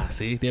 Ah,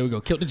 see, there we go.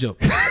 Killed the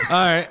joke. All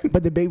right.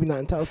 But the baby not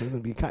in Towson. It's going to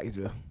be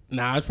Cockeysville.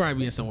 Nah, it's probably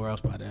being somewhere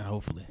else by then.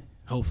 Hopefully.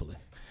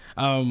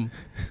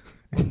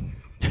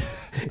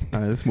 All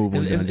right, let's move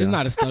on. It's John John.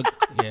 not a stug.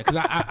 Yeah, because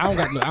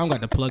I don't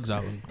got the plugs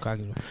out in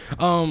Cockeysville.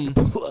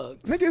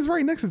 Nigga, it's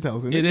right next to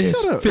Towson. It is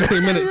Shut up.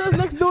 15 minutes. That's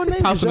next door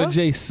neighbors, Towson yo. and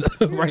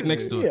Jace right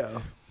next to it. Yeah.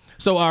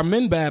 So are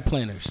men bad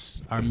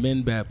planners? I'm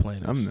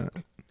not.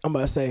 I'm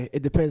about to say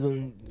it depends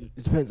on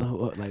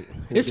who, like.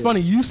 Who It's it funny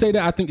is. you say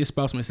that. I think your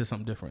spouse may say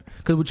something different.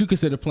 Because what you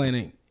consider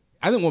planning,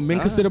 I think what men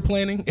consider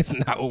planning, it's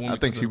not what women I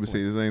think she consider would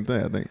say the same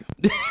thing. I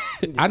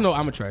think. I know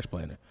I'm a trash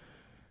planner.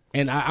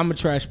 And I'm a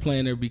trash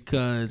planner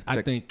because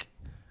I think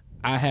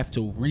I have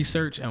to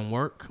research and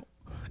work.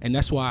 And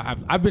that's why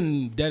I've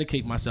been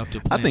dedicating myself to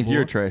planning. I think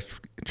you're a more.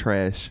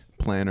 trash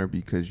planner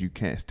because you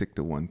can't stick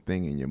to one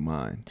thing in your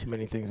mind. Too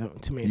many things.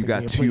 Too many. You things got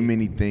on your too plate.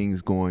 many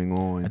things going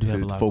on I do have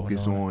a to lot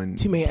focus going on.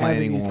 Too many planning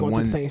avenues on going to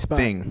one the same spot.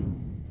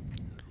 thing.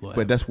 Well,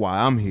 But that's why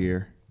I'm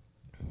here.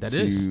 that to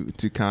is.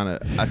 to kind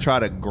of I try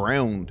to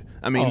ground.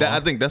 I mean, I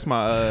think that's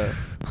my.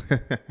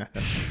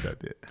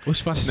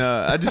 What's funny?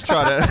 No, I just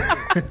try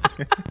to.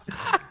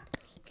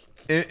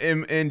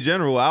 in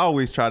general, I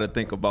always try to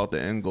think about the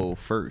end goal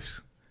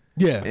first,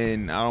 Yeah.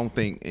 and I don't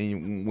think.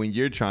 And when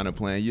you're trying to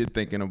plan, you're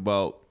thinking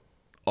about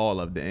all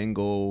of the end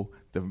goal,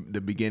 the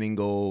beginning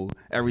goal,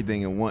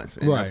 everything at once.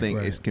 And I Right, think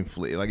right. it's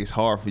conflict. Like it's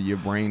hard for your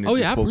brain to Oh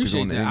just yeah, I focus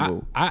appreciate on the that. end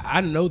goal.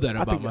 I know that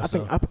about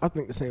myself. I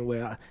think the same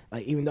way.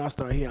 Like even though I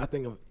start here, I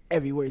think of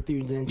every way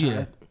through and then try.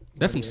 Yeah.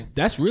 to-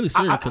 That's really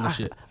serial killer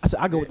shit. I said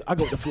I go with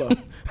the flow.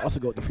 I also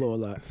go with the flow a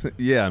lot.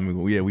 Yeah, I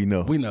mean, yeah, we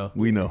know. We know.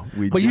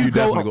 But you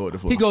definitely go with the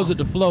flow. He goes with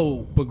the flow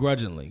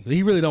begrudgingly.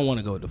 He really don't want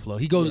to go with the flow.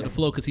 He goes with the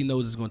flow because he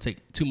knows it's going to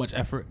take too much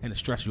effort and it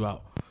stress you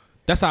out.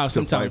 That's how to fight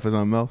sometimes. for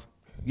something else.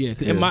 Yeah,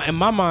 'cause in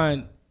my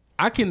mind,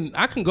 I can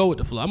go with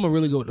the flow. I'm gonna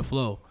really go with the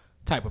flow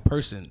type of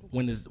person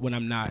when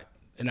I'm not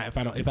And if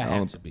I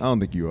have to be. I don't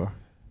think you are.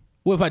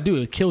 Well, if I do,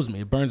 it kills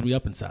me. It burns me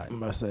up inside. I'm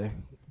about to say.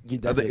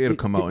 I think it'll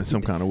come out in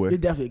some kind of way. You're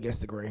definitely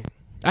against the grain.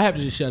 I have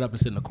to just shut up and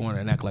sit in the corner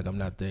and act like I'm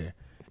not there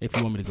if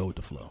you want me to go with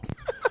the flow.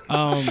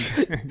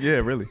 Yeah,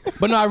 really.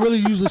 But no, I really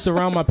usually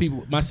surround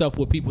myself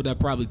with people that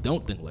probably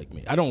don't think like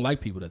me. I don't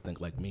like people that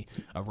think like me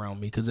around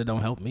me because it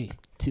don't help me.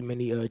 Too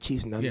many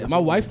Chiefs. Yeah, my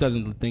wife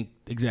doesn't think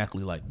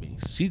exactly like me.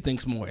 She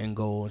thinks more end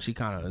goal, and she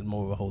kind of is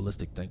more of a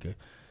holistic thinker.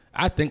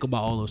 I think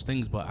about all those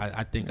things, but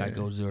I think I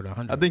go 0 to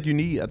 100. I think you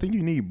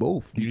need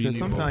both. Because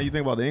sometimes you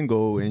think about the end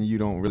goal and you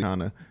don't really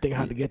kind of think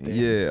how to get there.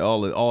 Yeah,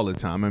 all the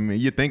time. I mean,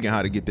 you're thinking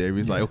how to get there.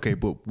 It's like, okay,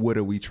 but what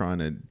are we trying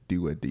to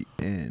do at the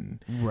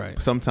end?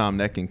 Right. Sometimes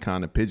that can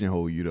kind of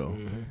pigeonhole you though.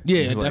 Mm-hmm. Yeah,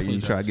 it's like definitely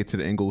you try to get to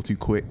the end goal too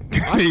quick.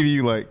 Maybe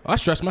you like. I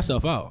stress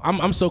myself out.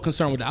 I'm so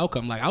concerned with the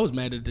outcome. Like I was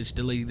mad that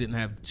the lady didn't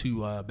have 2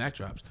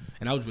 backdrops,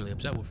 and I was really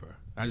upset with her.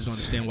 I just don't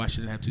understand why she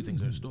didn't have 2 things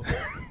in her store.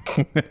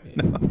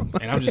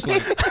 And I'm just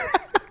like.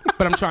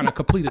 But I'm trying to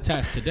complete a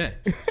task today.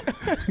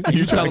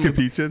 You trying to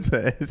complete your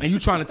task. And you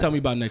trying to tell me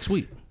about next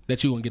week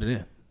that you won't get it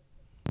in.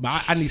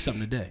 But I need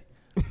something today.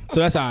 So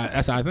that's how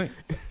I think.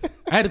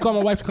 I had to call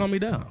my wife to calm me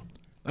down.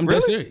 I'm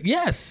dead serious.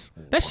 Yes.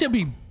 That should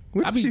be.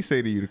 What did she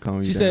say to you to calm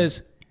you down? She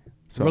says,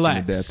 So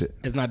relax.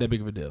 It's not that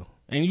big of a deal.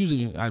 And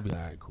usually I'd be like,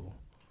 all right, cool.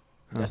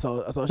 That's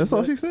all. That's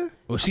all she said.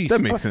 Well,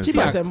 that makes sense. She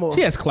probably said more.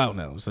 She has clout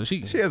now, so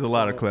she has a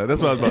lot of clout.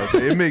 That's what I was about to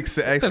say. It makes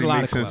sense.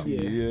 Clout.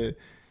 Yeah.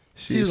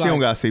 She don't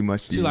gotta say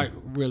much. She's like,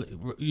 really,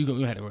 you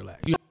had to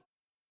relax.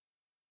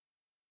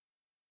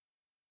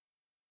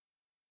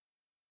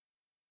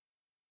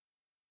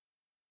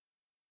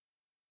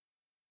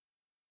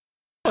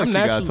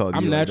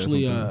 I'm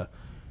naturally.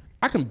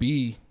 I can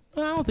be. I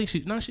don't think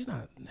she. No, she's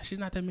not. She's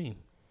not that mean.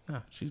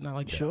 No, she's not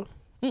like that. Sure.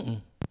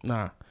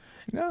 Nah.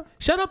 Yeah.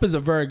 Shut up is a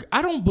very.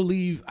 I don't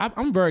believe.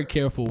 I'm very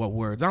careful with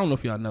words. I don't know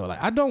if y'all know.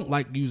 Like I don't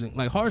like using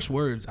like harsh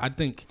words. I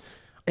think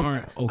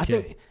aren't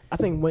okay. I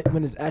think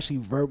when it's actually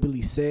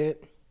verbally said,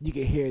 you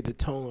can hear the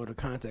tone or the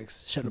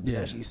context. Shut up,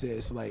 actually said.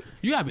 It's like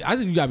I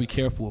think you gotta be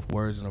careful with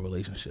words in a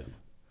relationship.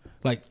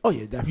 Like, oh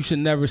yeah, definitely. You should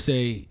never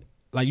say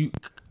like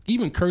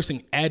even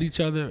cursing at each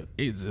other.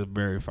 It's a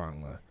very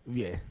fine line.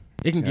 Yeah,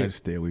 it can get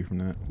stay away from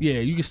that. Yeah,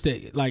 you can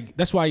stay like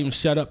that's why even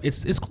shut up.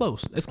 It's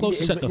close. It's close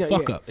to shut the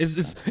fuck up.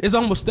 It's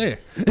almost there.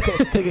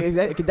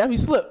 It can definitely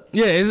slip.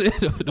 Yeah,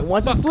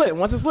 once it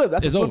slip,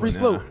 that's a slippery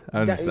slope.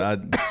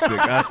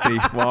 I stay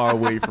far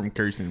away from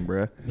cursing,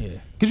 bruh. Yeah,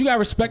 because you gotta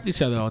respect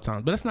each other all the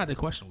time. But that's not the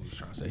question we was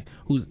trying to say.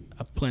 Who's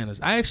a planner?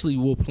 I actually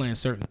will plan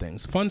certain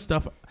things, fun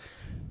stuff.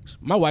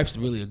 My wife's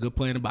really a good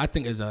planner, but I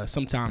think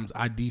sometimes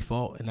I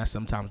default, and that's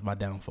sometimes my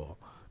downfall.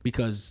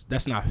 Because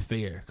that's not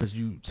fair. Because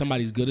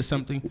somebody's good at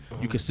something,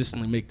 you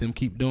consistently make them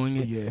keep doing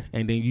it,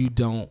 and then you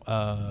don't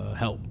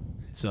help.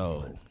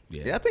 So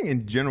yeah, I think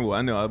in general,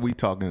 I know we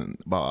talking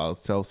about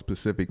ourselves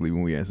specifically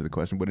when we answer the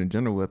question, but in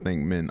general, I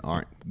think men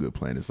aren't good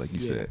planners, like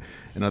you said,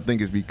 and I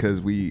think it's because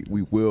we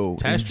will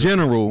in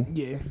general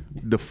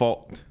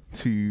default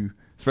to.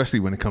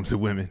 Especially when it comes to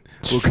women,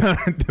 we'll kind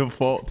of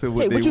default to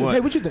what they want. Hey,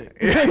 what you think?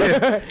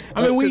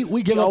 I mean,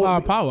 we give up our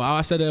power.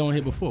 I said that on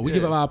here before. We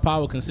give up our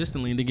power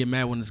consistently and then get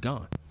mad when it's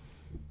gone.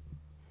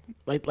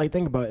 Like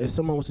think about it. If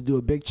someone wants to do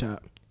a big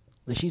chop,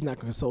 then she's not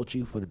gonna consult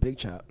you for the big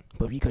chop.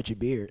 But if you cut your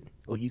beard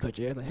or you cut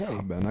your hair, like, hey,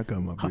 I better not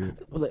cut my beard.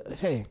 I was like,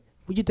 hey,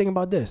 what you think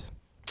about this?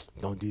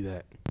 Don't do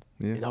that.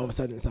 Yeah. And all of a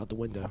sudden, it's out the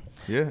window.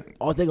 Yeah.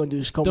 All they're gonna do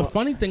is come. The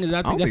funny thing is,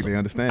 I don't think they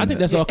understand. I think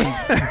that's all.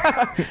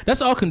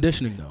 That's all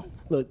conditioning, though.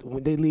 Look,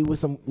 when they leave with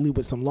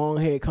some long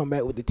hair, come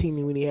back with the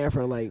teeny weeny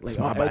afro, like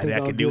my body, I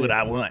can do what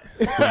I want.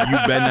 But you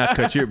better not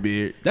cut your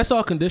beard. That's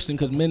all conditioning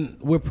because men,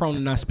 we're prone to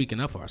not speaking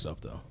up for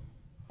ourselves, though.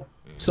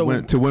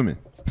 So to women.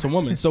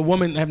 So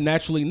women have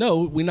naturally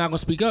we're not gonna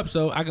speak up,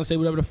 so I can say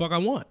whatever the fuck I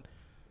want.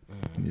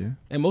 Yeah.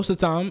 And most of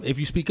the time, if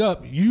you speak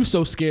up, you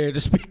so scared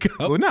to speak up.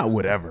 Well, not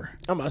whatever.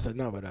 I said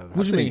not whatever.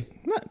 What you mean?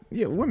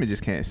 Women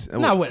just can't.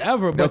 Not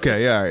whatever. But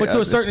okay, yeah, all right. But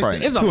to a certain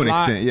extent, it's a lot. To an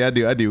extent,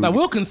 yeah, I do. Like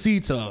we'll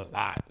concede to a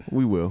lot.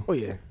 We will. Oh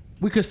yeah.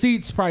 We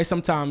concede probably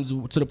sometimes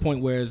to the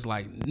point where it's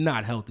like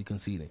not healthy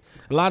conceding.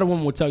 A lot of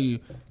women will tell you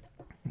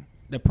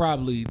that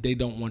probably they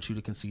don't want you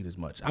to concede as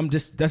much.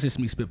 That's just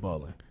me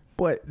spitballing.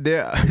 But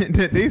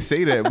they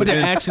say that, but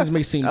their actions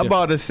may seem. I'm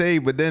about to say,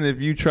 but then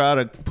if you try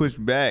to push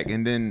back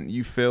and then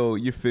you feel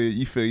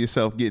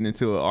yourself getting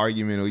into an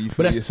argument, or you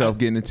feel yourself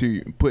getting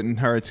into putting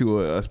her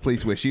to a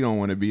place where she don't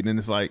want to be, then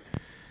it's like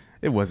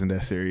it wasn't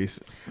that serious.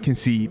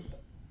 Concede,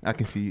 I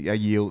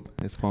yield.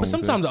 But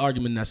sometimes the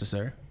argument is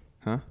necessary.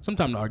 Huh?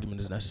 Sometimes the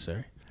argument is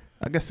necessary.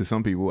 I guess to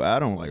some people, I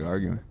don't like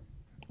arguing.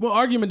 Well,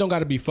 argument don't got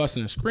to be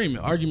fussing and screaming.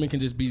 Argument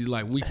can just be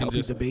like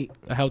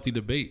a healthy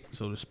debate,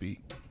 so to speak.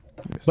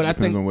 Yes, but I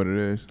think on what it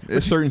is.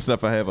 There's certain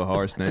stuff I have a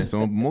hard stance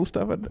on. Most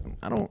stuff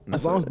I don't.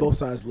 As long as both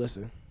sides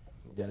listen,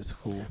 that is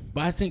cool.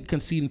 But I think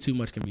conceding too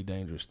much can be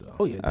dangerous, though.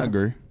 Oh yeah, I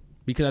agree.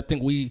 Because I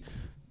think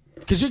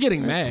because you're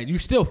getting mad. You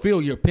still feel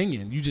your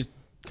opinion. You just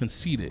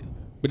concede it,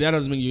 but that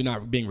doesn't mean you're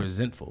not being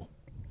resentful.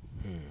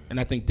 And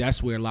I think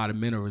that's where a lot of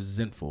men are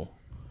resentful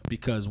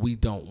because we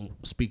don't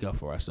speak up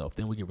for ourselves.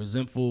 Then we get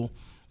resentful,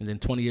 and then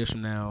 20 years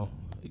from now,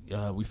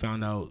 we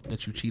found out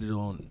that you cheated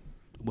on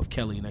with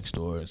Kelly next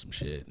door and some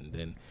shit, and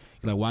then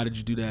you're like, why did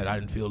you do that? I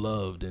didn't feel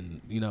loved,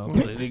 and you know,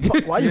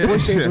 Why your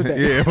voice changed with that?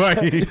 Yeah,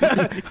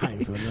 right. I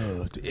ain't feel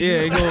loved.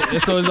 yeah,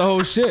 so it's the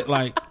whole shit.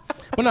 Like,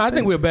 but no, I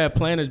think we're bad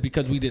planners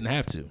because we didn't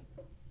have to.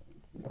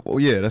 Well,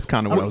 yeah, that's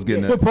kind of what I was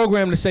getting We're at.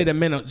 programmed to say that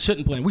men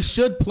shouldn't plan. We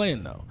should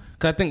plan though,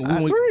 because I think I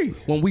agree.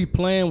 when we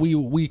plan,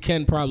 we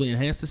can probably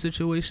enhance the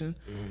situation.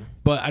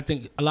 But I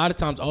think a lot of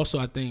times also,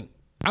 I don't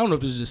know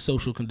if this is just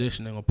social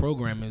conditioning or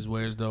programming, is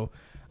whereas though,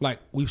 like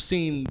we've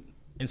seen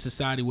in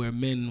society where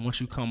men,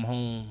 once you come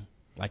home,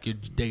 like your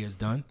day is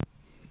done.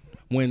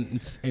 When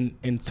it's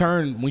in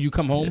turn, when you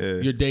come home,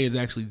 your day is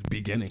actually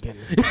beginning.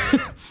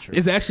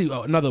 It's actually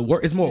another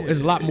work. It's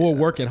a lot more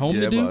work at home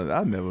Yeah, to do. but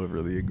I never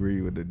really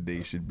agree with the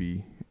day should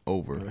be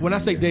over. When I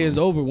say day is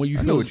over, when you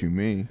I feel know what you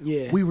mean.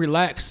 Yeah. we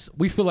relax,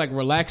 we feel like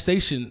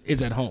relaxation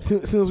is at home.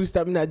 Soon as we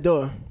step in that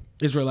door,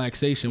 It's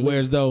relaxation.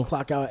 Whereas though,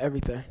 clock out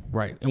everything.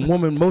 right, and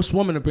most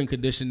women have been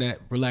conditioned that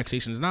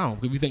relaxation is not home.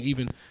 Because we think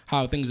even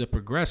how things have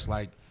progressed,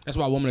 like that's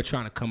why women are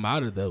trying to come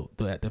out of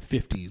at the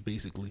 50s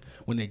basically,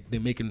 when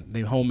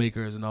they're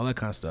homemakers and all that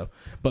kind of stuff.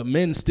 But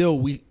men still,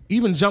 we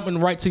even jumping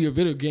right to your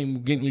video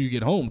game when you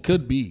get home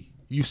could be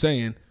you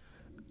saying,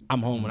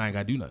 I'm home and I ain't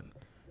gotta do nothing.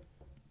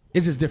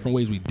 It's just different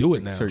ways we do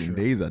it now. Certain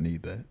days I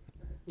need that.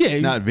 Yeah,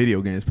 Not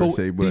video games per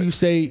se, but do you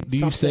say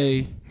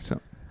so,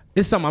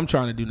 it's something I'm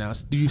trying to do now?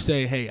 Do you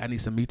say, hey, I need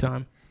some me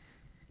time?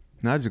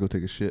 now I just go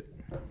take a shit.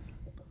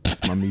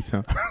 It's my me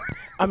time.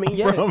 I mean,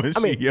 yeah. Promise I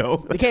mean, you, yo.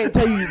 they can't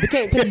tell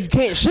you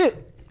can't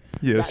shit.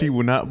 Yeah, she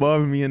will not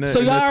bother me in that. So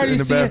in y'all that- already in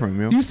the see bathroom,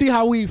 yo. you see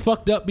how we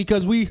fucked up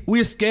because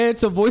we're scared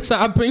to voice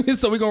our opinions,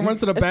 so we gonna run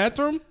to the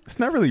bathroom. It's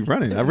not really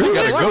running. I really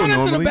gotta We're go running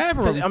to the normally.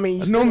 bathroom. I mean,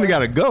 you I normally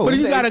gotta go. But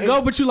you Say- gotta it-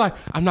 go. But you like,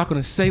 I'm not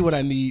gonna say what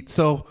I need,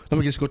 so let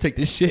me just go take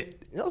this shit.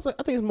 You know, I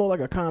think it's more like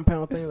a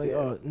compound thing,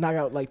 like knock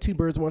out like two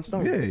birds, one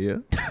stone. Yeah.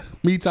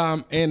 Me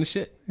time and the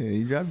shit. Yeah,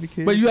 you drive your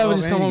kids. But you ever off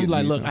just and come home get and be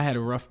like, me look, time. I had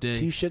a rough day.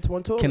 Two shits,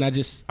 one toilet. I'm gonna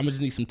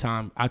just need some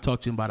time. I'll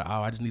talk to you in about an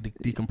hour. I just need to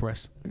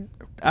decompress.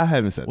 I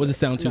haven't said Does that. it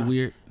sound too Nah.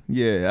 weird?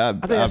 Yeah, I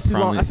think that's too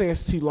long. probably- I think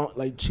it's too long,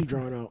 like too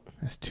drawn out.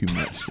 that's too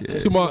much. Yeah.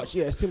 Too much.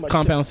 Yeah, it's too much.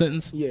 Compound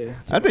sentence. Yeah.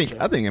 too I think much,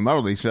 I think in my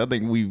relationship, I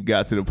think we've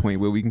got to the point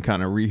where we can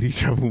kind of read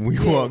each other when we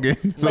walk in.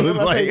 So Like, it's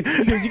I'm like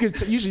saying, you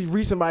could usually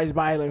read somebody's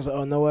body language. Like,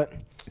 oh, know what?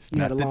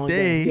 You had a not the long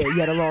day. day. Yeah, you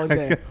had a long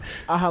day.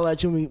 I'll holler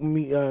at you when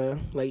we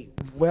like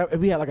if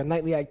we had like a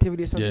nightly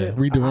activity or some Yeah, shit.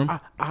 read the room.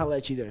 I'll holler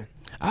at you then.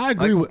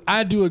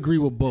 I do agree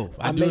with both.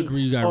 I do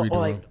agree. You gotta read the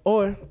room.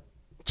 Or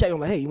check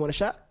on like, hey, you want a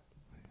shot?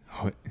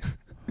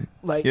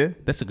 Like yeah.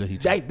 That's a good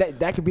heat.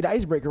 that could be the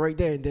icebreaker right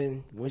there. And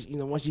then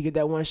once you get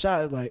that one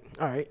shot, it's like,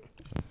 all right,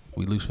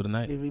 We lose for the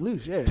night. if we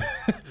lose, yeah.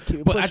 Keep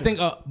it But I pushing.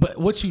 think, but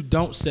what you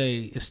don't say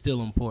is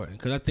still important,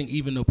 because I think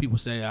even though people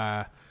say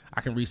I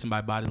can read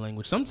somebody's body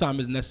language, sometimes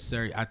it's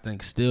necessary. I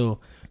think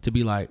still to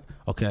be like,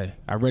 okay,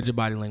 I read your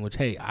body language.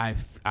 Hey,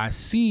 I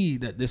see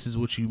that this is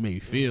what you may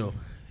feel.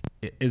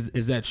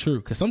 Is that true?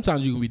 Because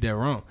sometimes you can be dead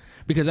wrong.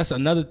 Because that's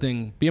another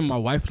thing. Being my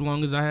wife as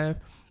long as I have,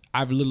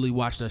 I've literally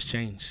watched us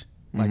change.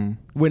 Like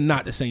we're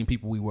not the same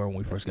people we were when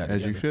we first got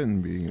As together. you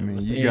shouldn't be. I mean,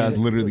 you Yeah. guys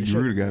literally You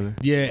grew shouldn't. together.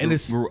 Yeah, and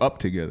it's Grew up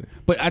together.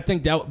 But I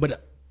think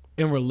but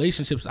in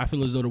relationships, I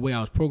feel as though the way I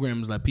was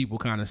programmed is like people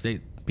kind of stay.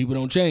 People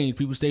don't change.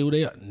 People stay who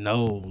they are.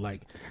 No,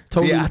 like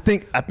totally. Yeah, I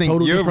think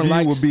total your different view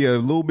likes. would be a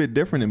little bit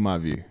different in my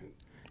view.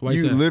 Why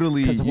You say that?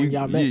 literally, 'Cause of when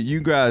y'all met. you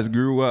guys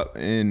grew up,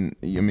 and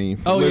I mean,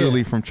 Oh,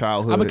 literally yeah. from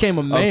childhood. I became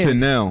a up man to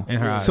now. in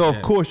her eyes, So of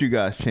yeah. course you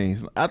guys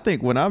changed. I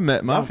think when I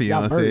met my Y'all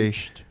fiance,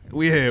 merged.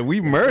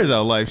 we merged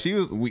our life. She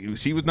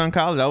was done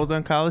college. I was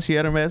done college. She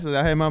had her master's.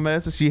 I had my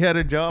master's. She had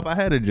a job. I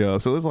had a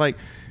job. So it's like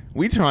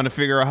we trying to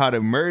figure out how to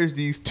merge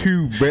these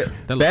two look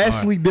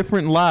vastly hard.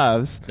 different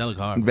lives, That look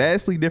hard.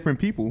 vastly different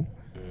people,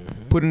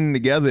 putting them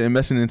together and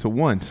meshing into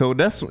one. So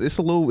it's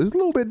a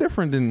little bit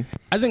different than.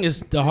 I think it's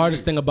the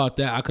hardest thing about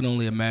that. I can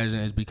only imagine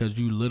is because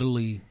you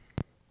literally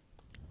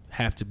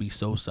have to be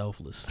so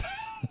selfless.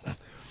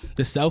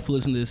 The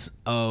selflessness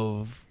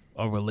of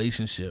a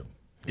relationship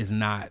is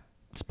not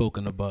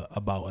spoken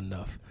about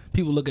enough.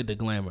 People look at the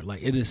glamour.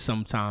 Like it is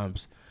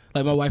sometimes.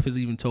 Like my wife has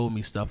even told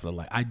me stuff that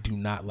like I do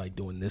not like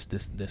doing this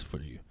for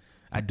you.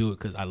 I do it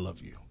because I love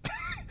you.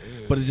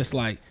 But it's just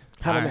like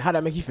how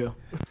that make you feel?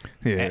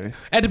 Yeah.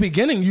 at the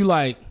beginning you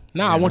like.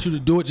 Nah, I want you to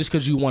do it just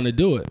because you want to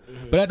do it.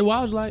 But after a while,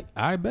 I was like,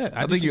 I bet.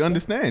 I think you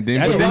understand.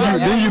 Yeah, Then, yeah,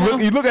 then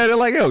you look at it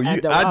like, yo,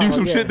 At the I do wild,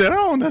 some yeah. shit that I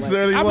don't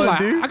necessarily I, want like,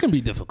 to do. I can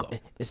be difficult.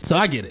 So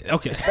I get it.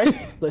 Okay.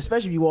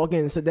 Especially if you walk in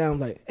and sit down,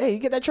 like, hey, you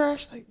get that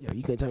trash? Like, yo,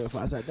 you couldn't tell me if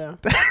I sat down.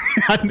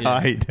 I know, I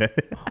hate that.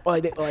 Or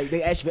like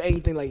they ask you for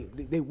anything, like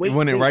they wait. You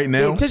want it right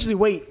They now? intentionally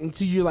wait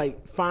until you're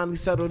like finally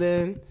settled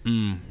in.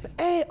 Like,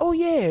 hey, oh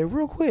yeah,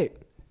 real quick,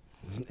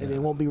 and it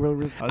won't be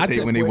real. I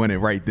hate when they want it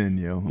right then,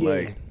 yo. Yeah.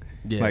 Like,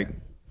 Yeah. like,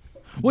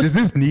 does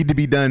this need to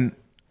be done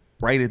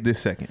right at this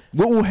second?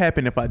 What will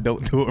happen if I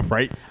don't do it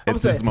right I'm at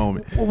saying, this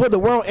moment? Well, would the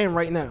world end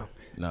right now?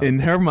 No. In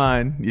her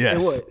mind, It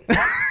yes. would.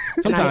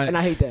 Sometimes- and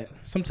I hate that.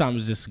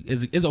 Sometimes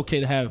it's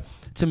okay to have.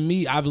 To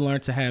me, I've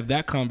learned to have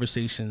that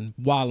conversation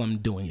while I'm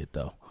doing it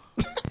though.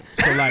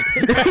 So like,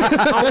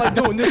 I don't like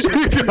doing this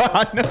shit.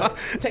 No.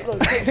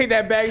 Take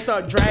that bag,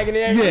 start dragging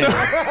it.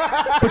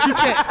 yeah. But you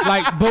can't,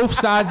 like, both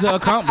sides are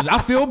accomplished. I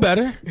feel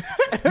better.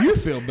 You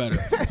feel better.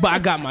 But I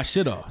got my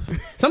shit off.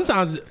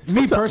 Sometimes,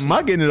 me personally.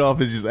 My getting it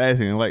off is just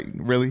asking, like,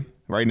 really?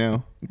 Right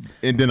now?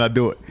 And then I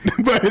do it.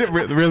 But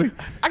really?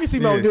 I can see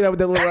Mel do that with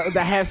that little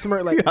that half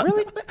smirk, like,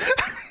 really?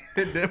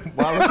 And then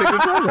while I'm taking the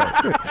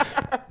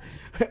trash out.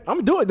 I'm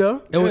gonna do it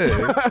though.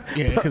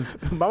 Yeah, because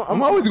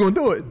I'm always going to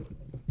do it.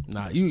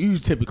 nah, you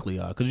typically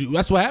are. Because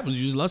that's what happens.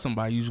 You just love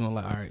somebody. You just gonna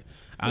like, all right,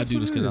 I'll do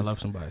this because I love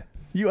somebody.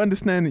 You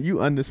understand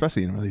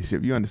especially in a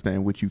relationship, you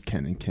understand what you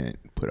can and can't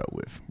put up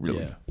with, really.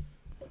 Yeah.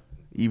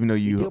 Even though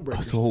Deal you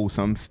breakers. hold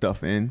some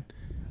stuff in,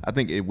 I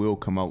think it will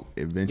come out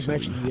eventually.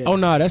 Yeah. Oh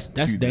no, that's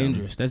Too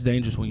dangerous. That's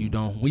dangerous when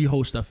you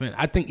hold stuff in.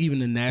 I think even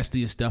the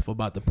nastiest stuff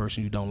about the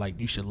person you don't like,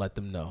 you should let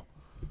them know.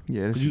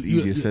 Yeah, that's You- just you-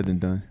 easier you- said than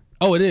done.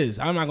 Oh, it is.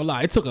 I'm not gonna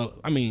lie. It took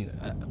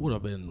would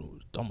have been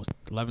almost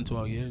 11,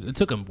 12 years. It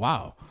took a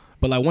while,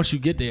 but like once you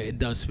get there, it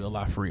does feel a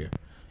lot freer.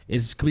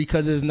 It's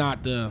because it's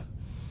not no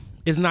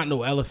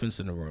elephants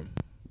in the room.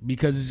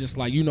 Because it's just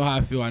like, you know how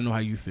I feel, I know how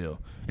you feel,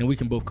 and we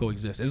can both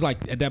coexist. It's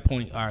like at that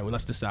point, all right, well,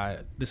 let's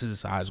decide this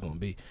is how it's going to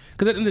be.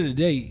 Because at the end of the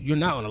day, you're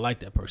not going to like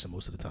that person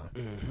most of the time.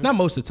 Not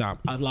most of the time,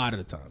 a lot of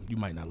the time, you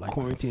might not like them.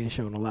 Quarantine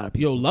showing a lot of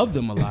people. You'll love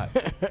them a lot,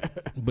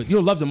 but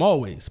you'll love them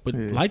always. But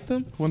Yeah. like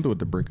them, Wonder what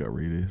the breakup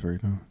rate is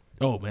right now.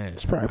 oh man,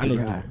 it's probably pretty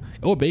high.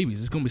 Or babies.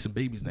 It's going to be some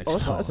babies next Oh,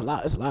 year. it's a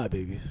lot. It's a lot of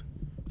babies.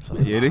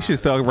 Yeah, they should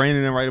start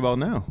raining in right about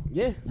now.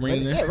 Yeah,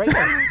 Ring right, there. yeah, right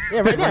now.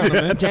 Yeah, right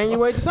now.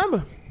 January,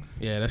 December.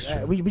 Yeah, that's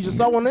true. We just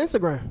saw one on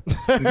Instagram.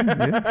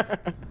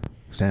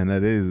 Damn,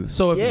 that is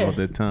So if Yeah. about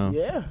that time.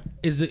 Yeah.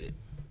 is it?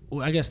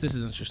 Well, I guess this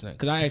is interesting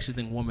because I actually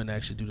think women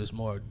actually do this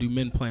more. Do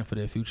men plan for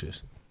their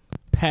futures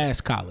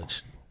past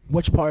college?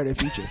 Which part of the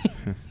future?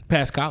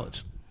 Past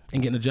college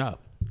and getting a job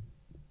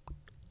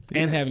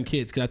and having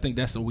kids, because I think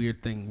that's a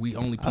weird thing. We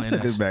only I plan said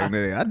that. this back in the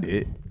day. I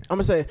did. I'm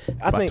gonna say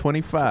I About think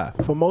 25.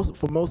 for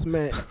most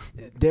men,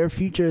 their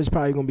future is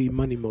probably gonna be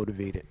money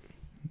motivated.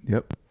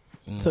 Yep.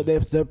 So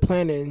they're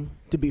planning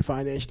to be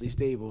financially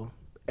stable.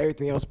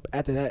 Everything else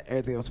after that,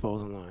 everything else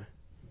falls in line.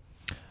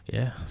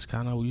 Yeah, it's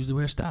kind of usually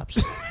where it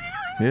stops.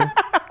 Yeah.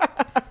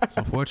 It's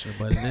unfortunate,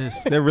 but it is.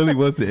 That really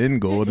was the end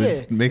goal. Yeah.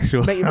 Just make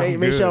sure Make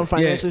I'm sure I'm good.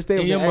 financially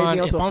stable. In your Everything mind,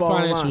 else if will I'm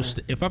fall in line.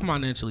 if I'm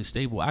financially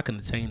stable, I can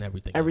attain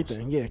everything. else.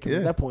 Everything, yeah. Because Yeah.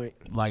 at that point,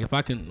 Like if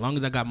I can, as long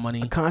as I got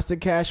money.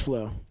 constant cash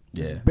flow.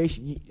 Yeah.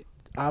 Basically,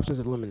 options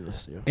are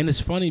limitless. Yeah. And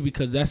it's funny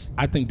because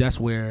I think that's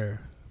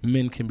where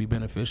men can be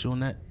beneficial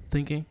in that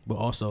thinking, but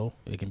also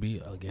it can be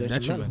again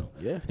detrimental.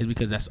 Yeah. It's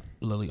because that's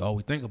literally all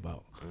we think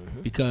about.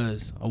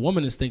 Because a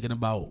woman is thinking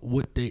about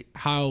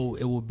how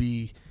it will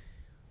be.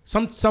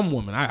 Some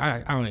women, I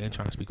ain't even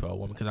trying to speak for a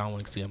woman because I don't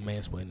want to see a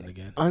mansplaining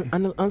again.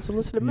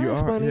 Unsolicited You are,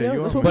 mansplaining, yeah, yo.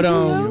 you That's are. what But we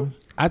do, yo.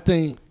 I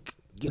think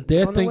Get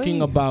they're on the thinking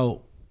wave.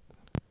 about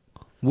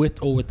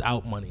with or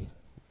without money,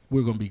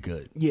 we're gonna be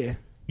good. Yeah.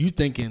 You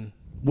thinking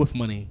with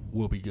money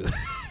we'll be good.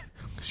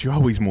 'Cause you're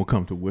always more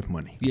comfortable with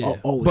money. Yeah,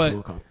 Always but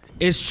more comfortable.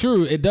 it's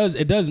true. It does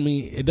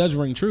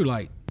ring true.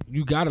 Like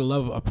you gotta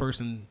love a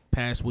person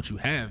past what you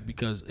have,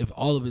 because if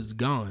all of it's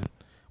gone,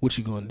 what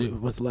you gonna do?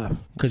 What's left?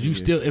 Because you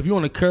still, if you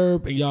on a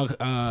curb and y'all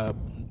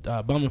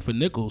bumming for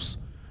nickels,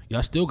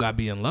 y'all still gotta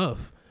be in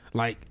love.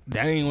 Like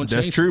that ain't gonna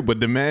change. That's true, but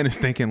the man is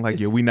thinking like,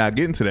 yeah, we not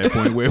getting to that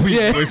point where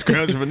we're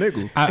scrounging for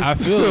nickels. I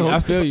feel you. I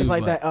feel you. It's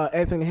like but that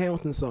Anthony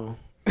Hamilton song.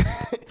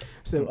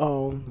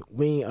 So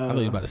we I thought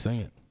you were about to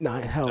sing it. nah,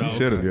 hell Oh, no.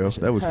 Should have, yo.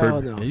 That was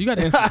Hell perfect. no. Yeah, you got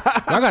the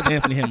I got the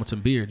Anthony Hamilton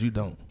beard. You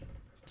don't.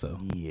 So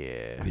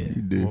Yeah. yeah,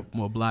 You do.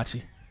 more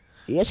blotchy.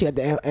 He actually had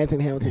the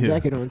Anthony Hamilton Yeah.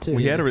 jacket on too.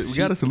 We Yeah.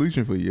 got a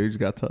solution for you. You just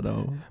got to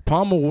know.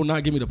 Palmer will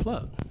not give me the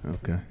plug.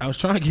 Okay. I was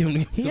trying to give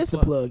him. He is the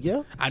plug,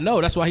 yo. I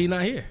know. That's why he's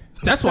not here.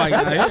 That's why he's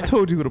not I here.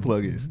 told you who the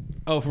plug is.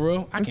 Oh, for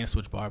real? I can't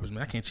switch barbers,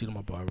 man. I can't cheat on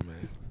my barber,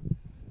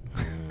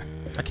 man.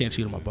 I can't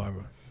cheat on my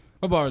barber.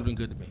 My barber's been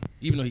good to me,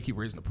 even though he keep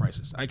raising the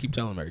prices. I keep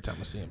telling him every time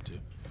I see him too.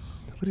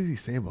 What does he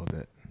say about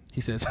that?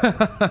 He says,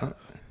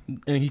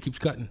 and he keeps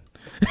cutting.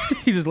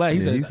 He just laughs. He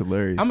Yeah, says, he's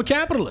hilarious. "I'm a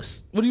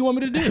capitalist. What do you want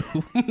me to do?"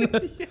 I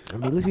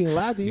mean, at least he didn't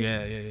lie to you.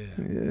 yeah.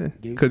 Yeah.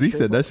 Gave Because you he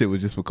said that shit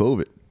was just for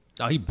COVID.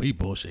 Oh, he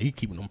bullshit. He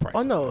keeping them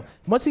prices. Oh no!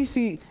 Once he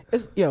see,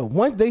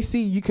 once they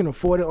see you can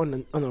afford it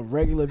on a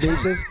regular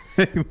basis,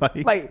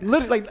 like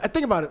literally, like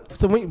think about it.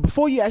 So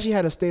before you actually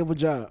had a stable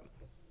job,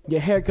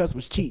 your haircuts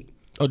was cheap.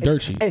 Oh,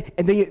 dirt cheap.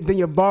 And then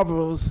your barber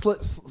was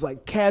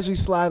like casually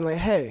sliding like,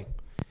 hey,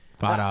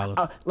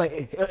 $5.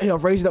 like he'll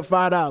raise it up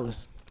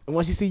 $5. And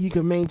once you see you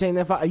can maintain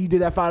that you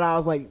did that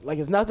 $5 like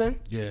it's nothing.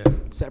 Yeah.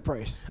 Set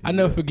price. I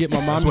never forget my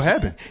mom. That's what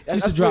happened. He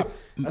used to That's drop lit.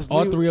 That's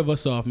all lit. three of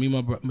us off, me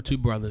and my two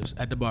brothers,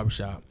 at the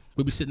barbershop.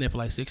 We'd be sitting there for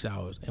like 6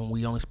 hours, and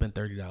we only spent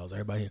 $30.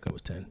 Everybody haircut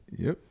was 10.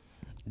 Yep.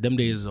 Them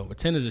days is over.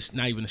 10 is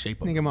not even the shape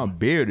I of think my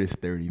beard is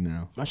 30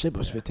 now. My shit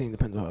was 15,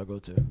 depends on how I go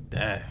to.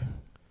 Damn.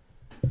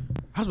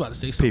 I was about to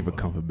say Pay something. for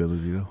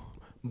comfortability though.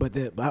 But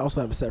I also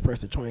have a set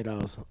price of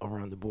 $20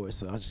 around the board,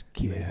 so I'll just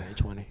keep it Yeah. at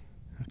 20.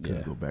 I could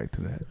Yeah. go back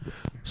to that.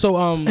 So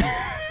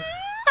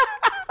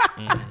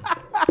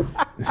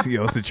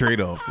Yo, it's a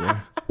trade off, bro.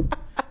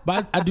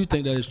 But I do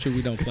think that it's true.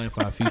 We don't plan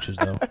for our futures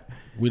though.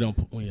 We don't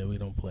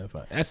plan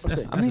for. That's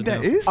I mean, a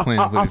that deal. is planning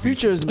for Our the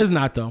future. future is It's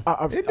not though.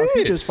 our It future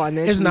is. is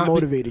financially It's not be-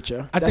 motivated,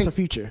 yo. I That's think a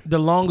future. The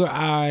longer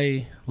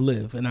I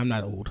live, and I'm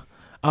not old,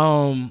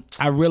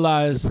 I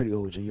realize Pretty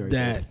old, Jay. You already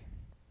that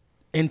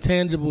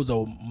intangibles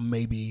are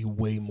maybe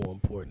way more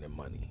important than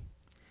money.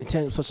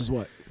 intangibles such as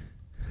what?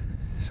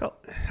 So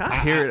I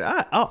hear it.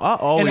 I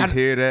always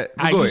hear that.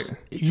 But go ahead.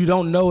 You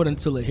don't know it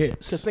until it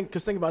hits. Cause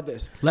think about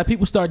this. Let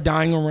people start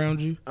dying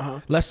around you.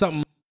 Let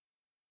something.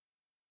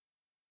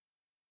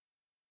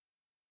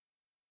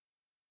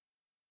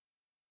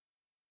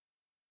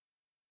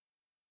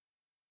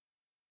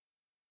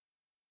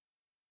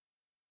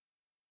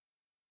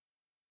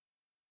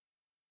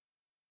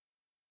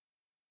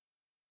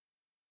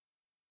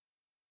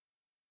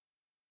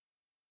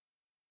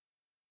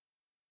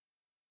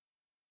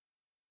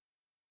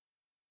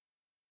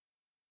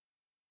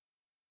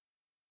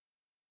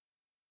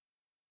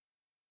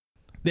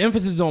 The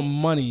emphasis on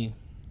money,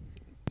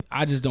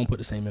 I just don't put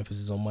the same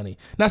emphasis on money.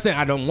 Not saying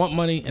I don't want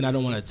money and I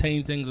don't want to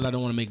attain things and I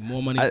don't want to make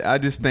more money. I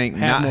just think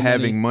Have not more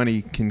having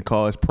money can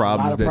cause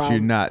problems of that you're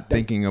problems not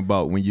thinking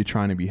about when you're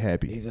trying to be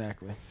happy.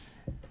 Exactly.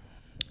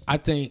 I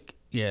think,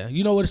 yeah.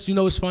 You know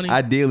what's funny?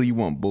 Ideally, you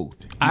want both.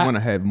 You want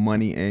to have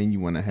money and you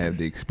want to have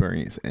the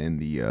experience and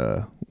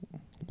the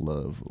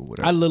love or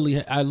whatever. I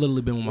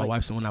literally been with my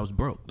wife when I was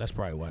broke. That's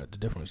probably what the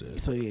difference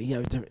is. So yeah, you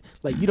have different.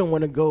 Like you don't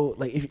want to go.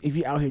 Like if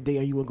you're out here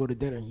dating, you want to go to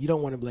dinner. You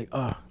don't want to be like,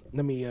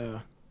 let me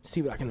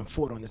see what I can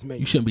afford on this menu.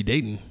 You shouldn't be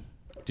dating.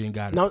 You ain't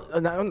got it. No,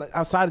 I'm not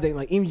outside of dating.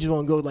 Like even you just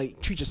want to go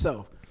like treat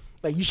yourself.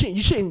 Like you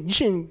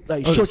shouldn't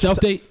like Oh, short self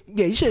date?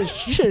 Yeah, you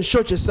shouldn't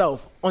short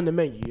yourself on the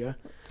menu. Yeah.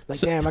 Like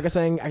damn, I guess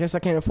I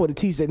can't afford the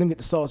tea steak. Let me get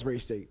the Salisbury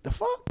steak. The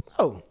fuck?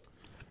 No.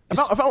 If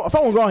I want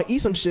to go out and eat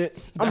some shit,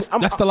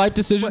 That's the life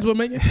decisions we're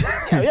making.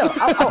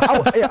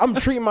 I'm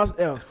treating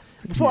myself.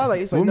 Before I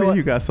like, it's like what no, menu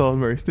you got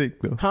Salisbury steak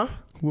though? huh?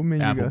 What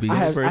menu you got Applebee's.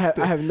 Salisbury steak?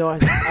 I have no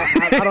idea.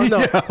 I don't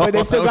know. Wait,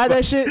 they still got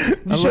that shit? I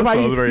love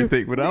Salisbury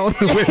steak, but I don't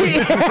know where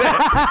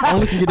I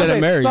only can get that at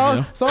Mary's,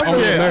 yo. Salisbury,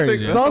 Only at Yeah, I Mary's,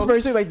 think yo. so. Salisbury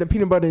steak like the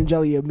peanut butter and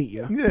jelly of meat,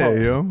 yeah. Yeah,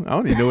 yo. I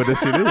don't even know what that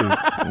shit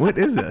is. What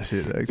is that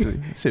shit, actually?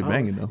 That shit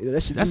banging, though. Yeah,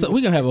 that shit.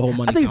 We can have a whole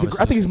money I think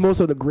conversation. it's more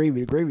so the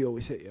gravy. The gravy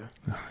always hit,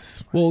 yeah.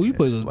 Well, you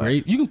put slaps.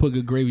 gravy. You can put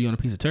good gravy on a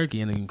piece of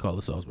turkey, and then you can call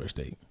it Salisbury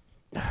steak.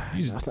 No,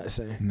 that's not the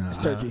same. Nah. It's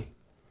turkey.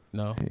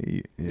 No,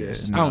 Yeah,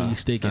 it's just- I don't eat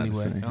steak it's not the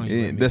anyway. same. I don't eat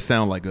Yeah, red meat. that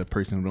sounds like a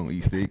person who don't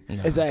eat steak.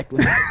 No.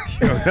 Exactly.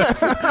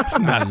 It's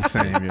not the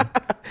same, yo.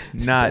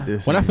 Not the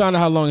same. When I found out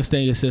how long it stayed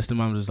in your system,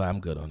 I'm just like, I'm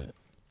good on it.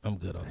 I'm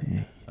good on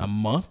it. A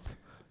month?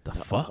 The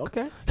fuck?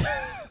 Okay.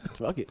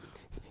 Fuck it.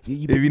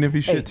 Even if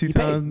you shit two you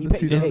pay- times, you pay-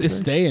 two It's, times, it's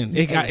staying.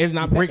 It's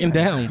not breaking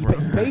down, bro.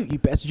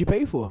 That's what you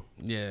pay for.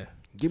 Yeah.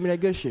 Give me that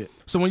good shit.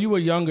 So when you were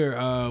younger,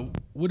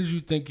 what did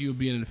you think you would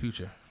be in the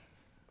future?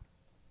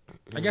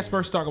 I guess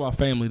first talk about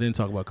family, then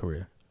talk about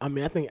career. I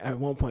mean, I think at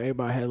one point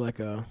everybody had like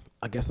a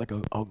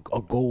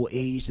goal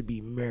age to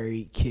be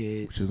married,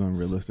 kids. which is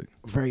unrealistic.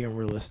 Very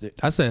unrealistic.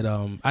 I said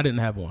I didn't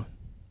have one.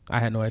 I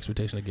had no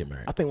expectation to get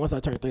married. I think once I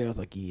turned 30, I was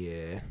like,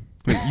 yeah.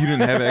 Wait, you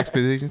didn't have an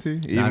expectation to?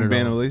 Even at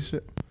being in a all.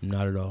 relationship?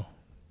 Not at all.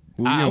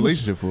 What were you I in a was-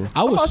 relationship for?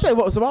 I was. I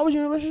say, so why was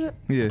you in a relationship?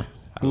 Yeah.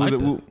 I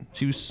liked her.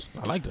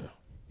 I liked her.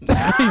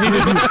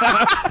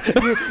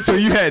 So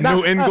you had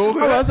no end goal to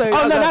that?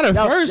 Oh, no, not at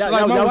first.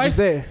 Like, my y'all wife- just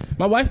there.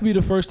 My wife be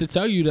the first to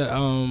tell you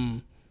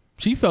that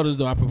she felt as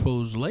though I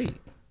proposed late,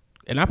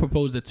 and I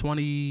proposed at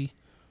 20.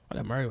 I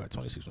got married at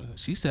 26.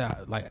 She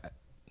said like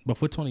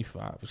before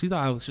 25. She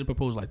thought I should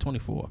propose like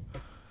 24.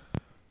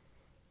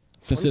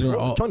 Consider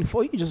 24, all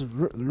 24, you just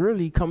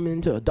really coming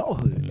into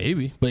adulthood.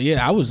 maybe, but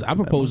yeah, I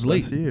proposed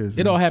late. plus years,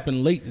 It man. all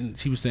happened late, and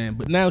she was saying,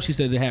 but now she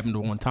says it happened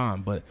at one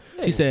time. But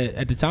Yeah. she said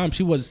at the time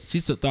she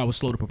thought I was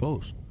slow to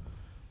propose.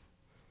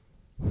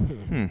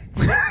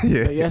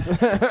 Yeah. Yes,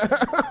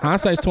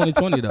 Hindsight's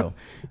 2020 though.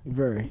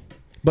 very.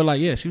 But like,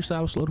 yeah, she said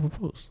I was slow to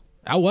propose.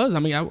 I was. I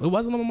mean, it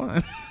wasn't on my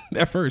mind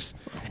at first.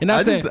 And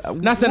not saying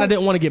I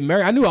didn't want to get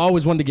married. I knew I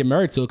always wanted to get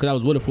married to her because I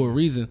was with her for a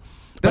reason.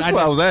 But That's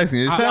what I was asking.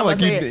 It sounded like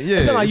you. Yeah.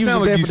 it sounded like you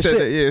was there for the said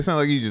that. shits. Yeah. It sounded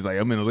like you just like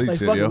I'm in a Like,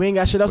 relationship. fuck it, yo. we ain't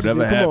got shit else to do.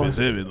 Whatever Come on.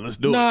 happens, let's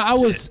do it. No,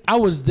 I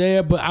was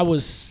there, but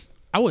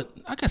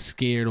I got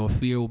scared or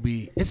fear will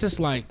be. It's just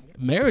like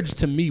marriage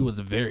to me is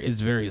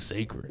very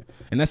sacred,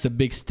 and that's a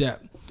big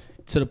step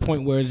to the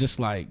point where it's just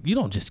like you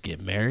don't just get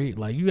married.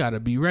 Like you got to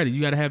be ready. You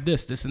got to have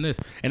this, and this.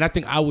 And I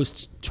think I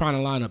was trying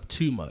to line up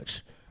too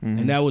much,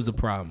 and that was the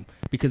problem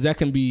because that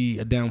can be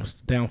a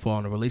downfall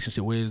in a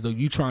relationship. Whereas though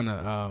you trying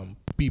to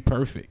be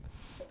perfect.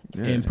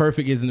 Yeah. And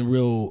perfect isn't a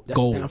real That's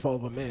goal. the downfall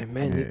of a man.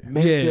 Men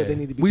Yeah, feel they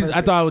need to be I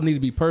perfect. thought I would need to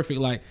be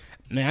perfect. Like,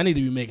 man, I need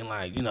to be making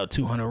like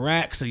 200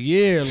 racks a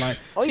year. Like,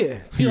 Oh, yeah.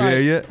 You like,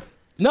 there yet?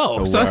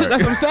 no, Oh, so word.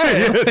 that's what I'm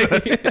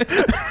saying.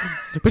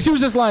 But she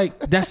was just like,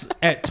 that's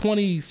at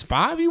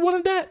 25 you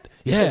wanted that?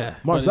 Yeah.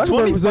 Mark But-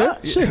 Zuckerberg was there.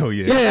 Shit. Hell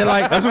yeah. Yeah,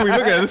 like That's what we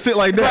look at. It's shit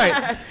like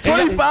that.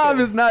 25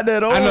 is not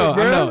that old, I know.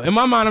 bro. In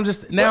my mind, I'm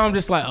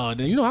just like, oh,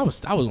 then I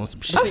was on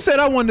some shit. I said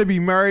I wanted to be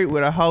married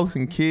with a house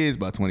and kids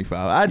by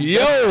 25. That's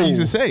what I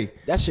used to say.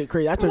 That shit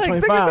crazy. I turned Like,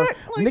 think 25. of that,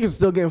 like- Niggas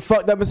still getting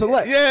fucked up in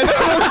select. Yeah, that's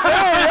what I'm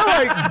saying.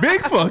 You're like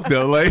big fuck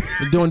though. Like,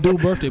 doing dual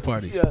birthday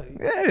parties.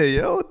 yeah,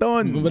 yo,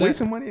 throwing Remember that?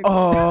 wasting money.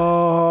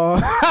 Oh.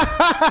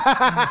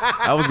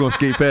 I was gonna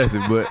skate past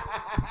it, but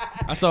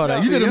I saw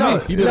that. You did it to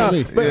me. You did it to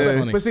me. But, That's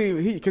funny. but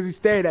see, because he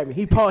stared at me.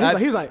 He paused.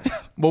 He's like,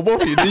 well,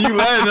 both of you. Then you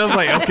laughed, and I was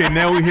like, okay,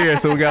 now we here,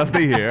 so we gotta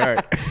stay here. All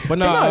right. But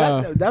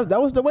no,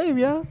 that was the wave,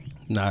 yo.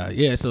 nah,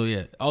 yeah. So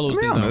yeah, all those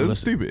I things. don't know, I'm it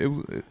was listening. stupid. It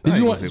was. Did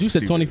you want? You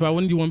said 25.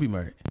 When do you want to be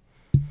married?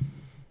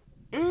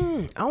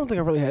 I don't think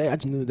I really had it. I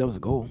just knew that was a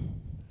goal.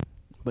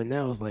 But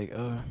now it's like,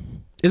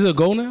 Is it a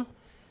goal now?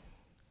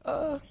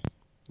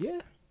 yeah,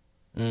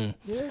 Mm.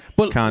 yeah,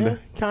 But Kinda.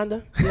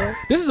 kinda, yeah.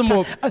 this is a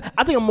more.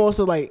 I think I'm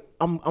also like,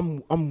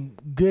 I'm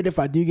good if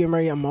I do get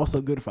married. I'm also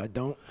good if I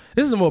don't.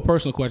 This is a more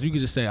personal question. You could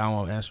just say I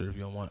won't answer it if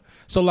you don't want.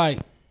 So like,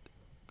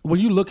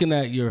 when you looking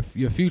at your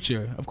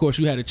future, of course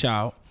you had a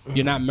child.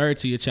 You're not married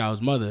to your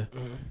child's mother.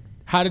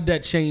 How did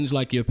that change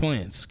like your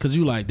plans? Because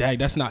you like, dang,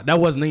 that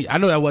wasn't. I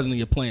know that wasn't in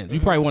your plans. You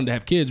probably wanted to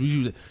have kids,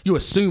 but you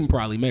assumed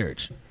probably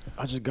marriage.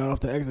 I just got off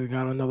the exit and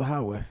got on another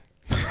highway.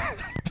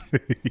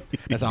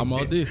 That's how I'm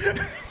all do.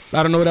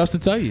 I don't know what else to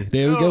tell you.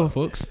 There we go,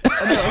 folks. Is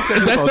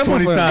that About simple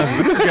 20 for him? times,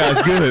 but this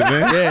guy's good,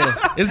 man. Yeah,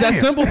 it's that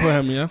simple for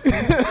him, yeah.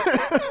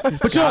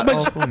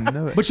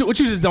 But what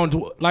you just don't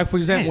do. Like for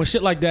example, when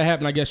shit like that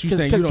happen, I guess you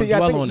saying you don't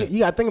dwell on it. You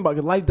gotta think about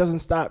it. Life doesn't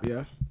stop,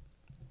 yo.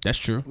 That's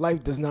true.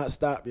 Life does not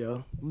stop,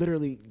 yo.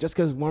 Literally, just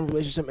because one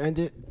relationship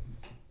ended,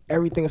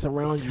 everything that's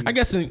around you. I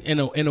guess in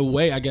a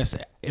way, I guess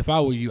if I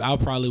were you, I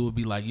probably would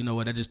be like, you know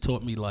what, that just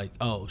taught me like,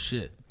 oh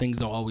shit, things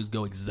don't always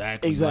go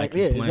exactly. Like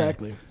you yeah, planned.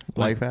 exactly.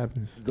 Life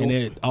happens. And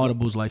then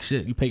Audible's like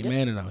shit. You Peyton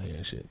Manning out here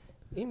and shit.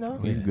 You know,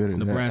 He's good at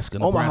that. Nebraska.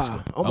 Omaha.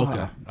 Okay,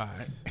 all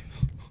right.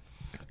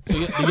 So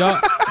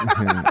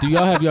do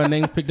y'all have your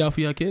names picked out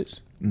for your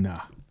kids? Nah.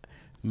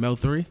 Mel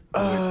 3?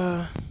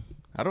 I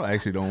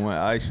actually don't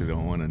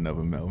want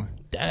another Melvin.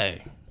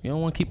 Dang. You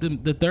don't want to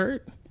keep the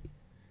third?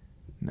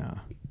 Nah.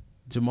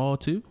 Jamal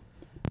 2?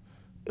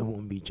 it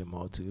won't be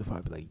Jamal too. It'll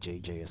probably be like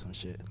JJ or some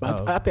shit. But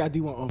Oh. I think I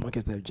do want all my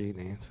kids to have J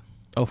names.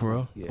 Oh, for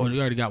real? Yeah. Oh, you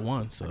already got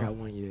one. So I got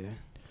one, yeah.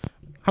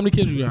 how many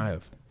kids you gonna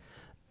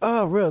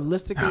have?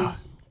 Realistically,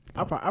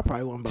 I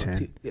probably want about 10.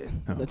 2. Yeah.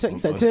 Oh. 10, you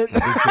said 10?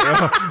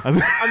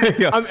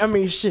 I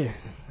mean, shit.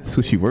 That's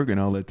what she working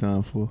all that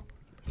time for.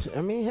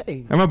 I mean,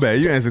 hey. Hey, my bad.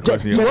 You answered the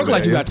question. You My work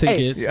like bad, you yeah. got 10 Hey.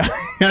 kids. Yeah,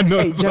 I know.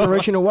 Hey,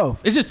 generational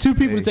wealth. It's just two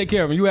people to take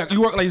care of them. You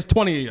work like it's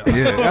 20 of you.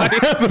 Yeah,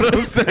 that's what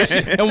I'm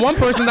saying. And one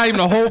person not even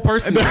a whole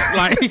person.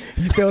 Like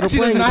You fail to she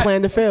plan, does you not-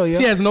 plan to fail, yeah.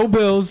 she has no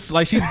bills.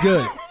 Like she's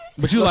good.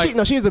 But you No,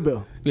 like she's a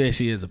bill. yeah,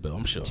 she is a bill.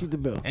 I'm sure. She's the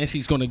bill. And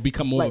she's gonna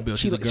become more of a Like, bill.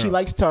 She's a girl. she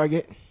likes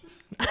Target.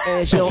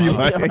 And she don't, She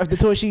like- if the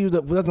toy she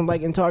doesn't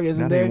like in Target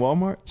isn't Not there, in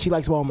Walmart. she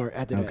likes Walmart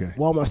after that. Okay.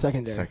 Walmart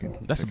secondary. Second.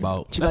 That's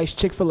about. She that's- likes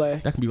Chick-fil-A.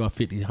 That can be about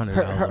 $50, $100.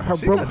 Her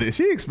She broke, got this.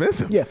 She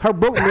expensive. yeah, her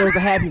broke meal is a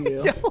Happy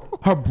Meal.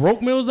 Her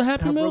broke meal is a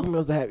Happy Her Meal. broke meal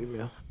is the Happy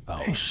Meal.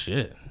 Oh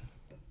shit!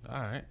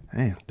 All right,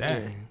 Damn.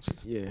 dang.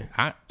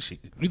 Yeah.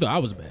 You thought I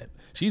was bad.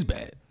 She's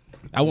bad.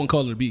 I wouldn't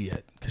call her to be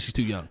yet because she's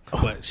too young.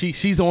 But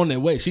she's on that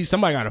way.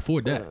 Somebody got to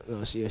afford that.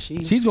 No, she.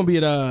 She's gonna be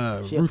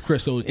at Ruth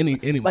Chris any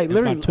Like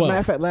literally, about 12. matter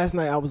of fact, last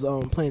night I was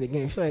playing the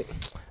game. She's like,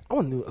 I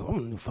want a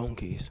new phone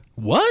case.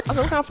 What? I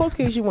said, what kind of phone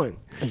case you want?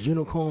 A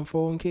unicorn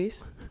phone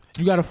case.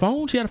 You got a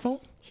phone? She had a phone?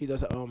 She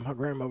does. Her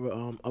grandmother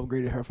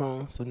upgraded her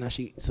phone, so now it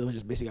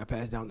just basically got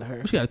passed down to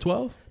her. She got a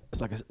 12?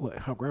 It's like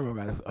her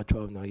grandmother got a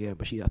 12 now, yeah,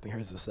 but I think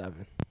hers is a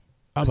 7.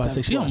 I was about to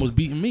say 7 she plus. almost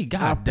beating me.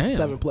 God damn.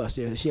 7 plus,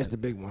 yeah. She has the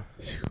big one.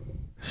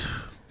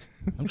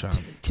 I'm trying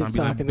to be TikTok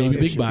like and all baby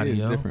that big shit. body, It's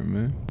yo. different,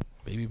 man.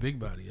 Baby big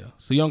body, yo.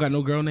 So you don't got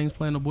no girl names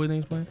playing, no boy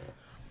names playing?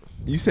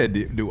 You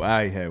said, do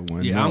I have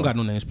one? Yeah, No. I don't got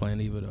no names playing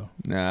either though.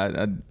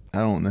 Nah, I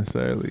don't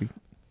necessarily.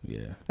 Yeah.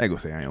 I ain't gonna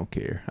say I don't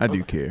care. I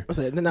do care. I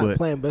said they're not But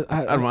playing, but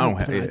I don't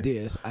have different it.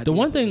 ideas. The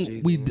one ideas thing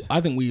of J names.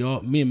 I think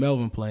me and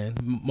Melvin playing,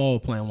 Maul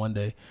playing one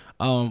day.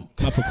 My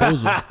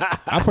proposal.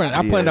 I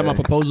planned out my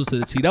proposal to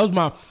the T.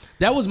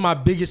 That was my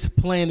biggest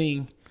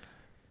planning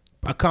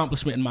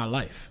accomplishment in my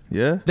life.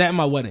 Yeah. That and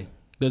my wedding.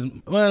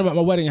 My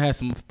wedding had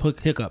some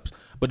hiccups,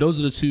 but those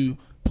are the two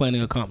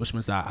planning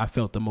accomplishments I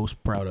felt the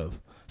most proud of.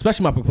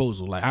 Especially my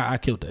proposal. Like I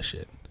killed that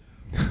shit.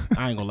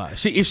 I ain't gonna lie. Did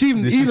she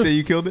say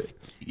you killed it?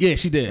 Yeah,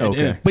 she did.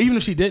 Okay. But even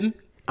if she didn't,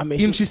 I mean,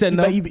 even if she said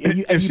no,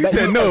 If she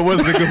said no, it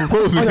wasn't a good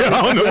proposal. I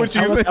don't know what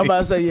you I'm mean. about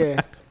to say,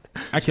 yeah.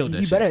 I killed that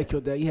You shit. better have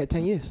killed that. You had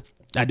 10 years.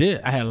 I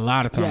did. I had a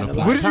lot of time You to had a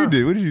plan. lot.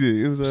 What did you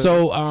do? It was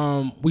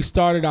So we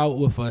started out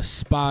with a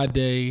spa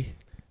day.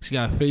 She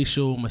got a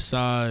facial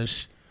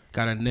massage,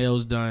 got her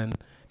nails done.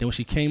 Then when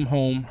she came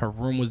home, her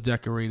room was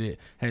decorated,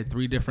 had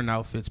 3 different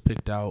outfits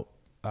picked out,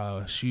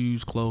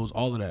 shoes, clothes,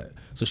 all of that.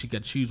 So she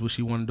could choose what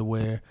she wanted to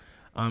wear.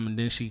 And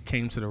then she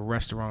came to the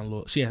restaurant.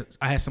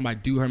 I had somebody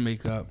do her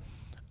makeup.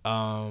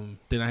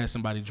 Then I had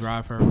somebody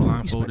drive her You spent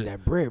blindfolded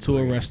that bread, to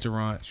a boy.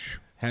 restaurant.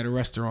 Had a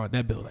restaurant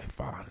that bill like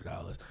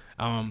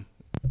 $500.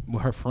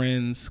 With her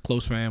friends,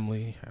 close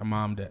family, her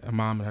mom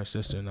and her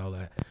sister and all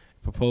that.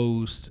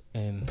 Proposed,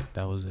 and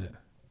that was it.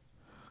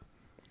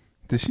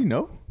 Did she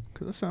know?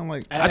 Because it sound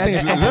like I think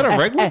is that a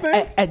regular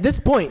thing? At this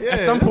point, Yeah,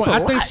 At some that's point, a I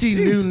think lot. she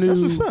Jeez, knew. that's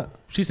what's up.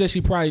 She said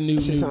she probably knew.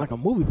 she sound like a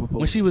movie proposal.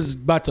 When she was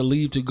about to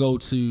leave to go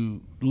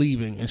to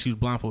leaving and she was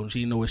blindfolded, she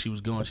didn't know where she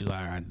was going. She's like,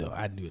 I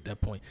knew at that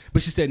point.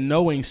 But she said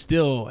knowing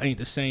still ain't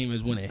the same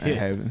as when it I hit.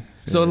 haven't.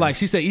 So like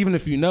she said, even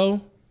if you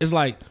know, it's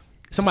like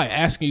somebody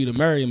asking you to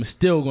marry him is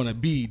still gonna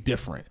be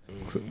different.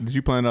 So did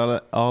you plan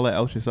all that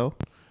out yourself?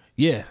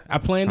 Yeah, I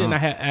planned it and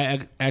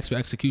I asked for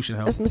execution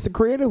help. That's Mr.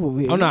 Creative over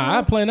here. Oh no,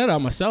 I planned that out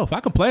myself.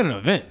 I can plan an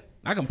event.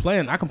 I can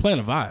plan a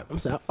vibe. I'm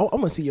saying, I'm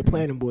gonna see your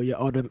planning, boy.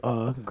 All the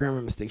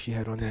grammar mistakes you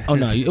had on there. Oh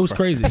no, it was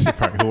crazy.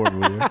 Probably horrible.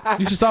 Yeah.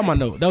 You should saw my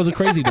note. That was a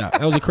crazy note.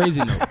 That was a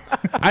crazy note.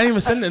 I didn't even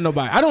send it to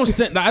nobody. I don't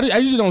send. I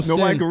usually don't send.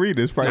 Nobody can read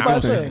this. Probably Nah, I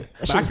was I'm saying,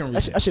 But I can read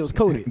that shit was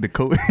coded. the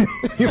code.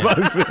 You about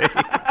to say?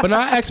 But no,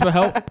 I asked for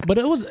help. But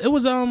that was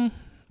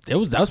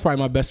probably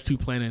my best two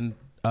planning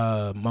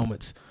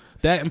moments.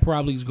 That and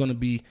probably is going to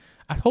be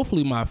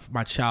hopefully my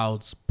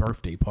child's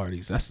birthday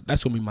parties. That's going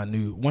to be my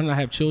new. When I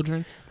have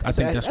children, I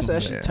think that's gonna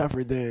actually be,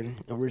 tougher than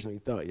originally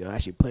thought. Yo,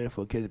 actually planning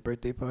for a kid's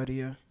birthday party.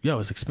 Yeah, yo,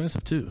 it's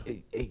expensive too.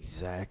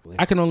 Exactly.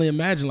 I can only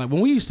imagine like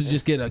when we used to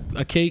just get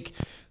a cake,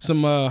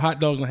 some hot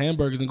dogs and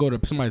hamburgers and go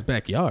to somebody's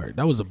backyard.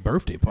 That was a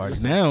birthday party.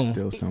 Now,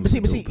 Still sounds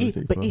But see, like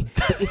a birthday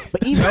party.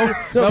 but even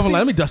no, I'm like,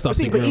 let me dust off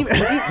the but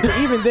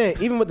grill. even then,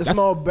 even with the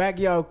small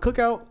backyard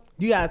cookout,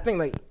 you gotta think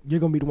like you're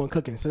gonna be the one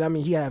cooking. So that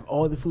means you have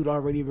all the food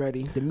already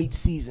ready, the meat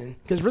seasoned.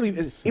 Because really,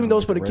 even though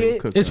it's for the Regular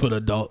kid, cookout. It's for the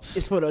adults.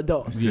 it's for the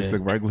adults. Just Yeah. a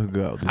regular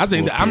go. I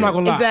think I'm not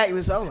gonna lie.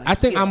 Exactly. So I'm like, I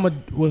think yeah.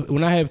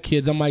 when I have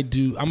kids, I'm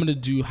gonna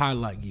do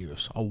highlight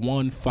years. A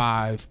 1,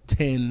 5,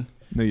 10,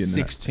 No, you're not.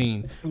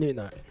 16. No, you're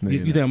not. No, You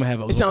you're think not. I'm gonna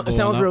have a It sounds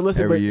going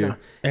realistic, Every but year. nah.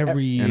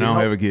 every year? And I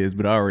don't have kids,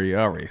 but I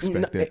already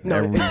expect that. No,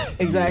 Every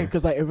exactly.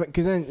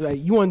 Because then like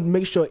you want to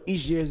make sure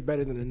each year is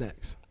better than the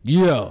next.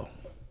 Yo,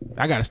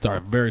 I gotta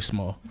start very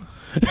small.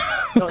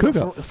 No,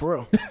 for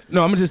real.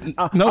 No, I'm just forget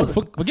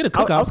a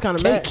cookout. I was kind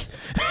of mad.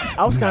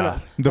 I was kind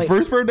of The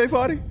first birthday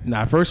party?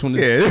 Nah, first one.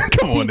 Yeah,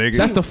 come on, nigga.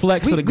 That's the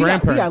flex of the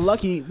grandparents. We got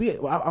lucky.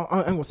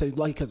 I'm gonna say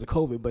lucky because of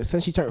COVID, but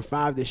since she turned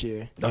 5 this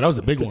year, No, that was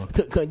a big one.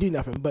 couldn't do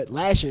nothing. But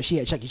last year she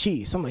had Chuck E.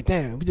 Cheese. So I'm like,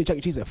 damn, we did Chuck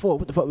E. Cheese at 4.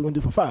 What the fuck we gonna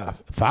do for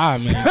 5?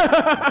 5,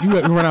 man. you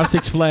run out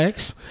 6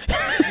 Flags.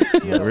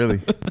 Yeah, really.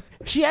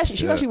 She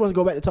actually wants to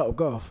go back to Top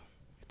Golf.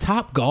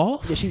 Top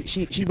Golf. Yeah,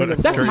 she went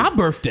That's my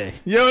birthday.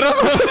 Yo,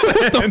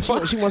 that's what I'm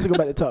saying. she wants to go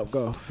back to Top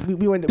Golf.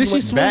 We went. Did we she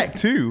went swim? Back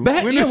too.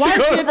 Back, When yeah, did why she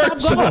is go she in the Top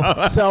first time?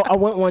 Golf? So I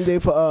went one day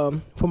for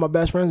my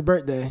best friend's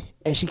birthday,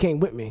 and she came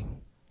with me,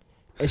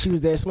 and she was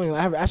there swinging.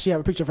 I actually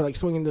have a picture of her like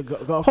swinging the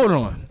golf. Hold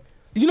on.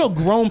 You know,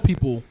 grown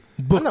people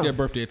book I know. their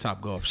birthday at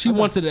Top Golf. She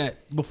wanted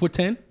that before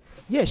 10.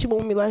 Yeah, she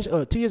went with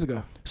me 2 years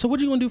ago. So what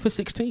are you gonna do for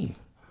 16?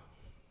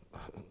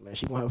 Man,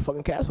 she gonna have a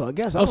fucking castle, I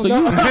guess. I Oh, don't so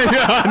know. you?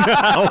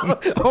 I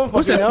don't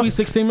What's fucking that? know. Sweet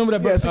 16. Remember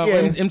that? Yes,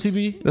 yeah.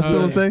 MTV. That's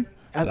still a thing?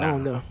 I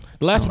don't know.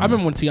 The last. I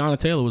remember when Tiana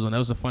Taylor was on. That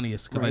was the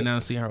funniest. Because like now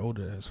seeing her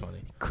older, it's funny.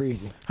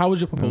 Crazy. How was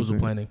your proposal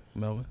planning,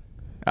 Melvin?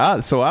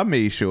 So I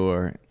made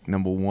sure,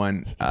 number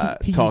one, I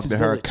he talked used to his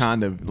her village.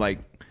 kind of like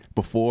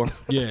before.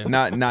 Yeah.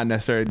 Not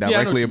necessarily I know what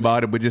directly you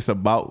about it, but just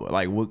about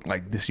like what,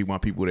 like does she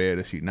want people there?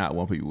 Does she not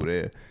want people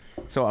there?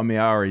 So I mean,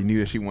 I already knew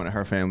that she wanted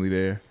her family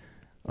there.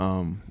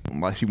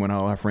 Like she wanted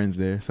all her friends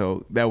there.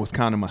 So that was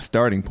kind of my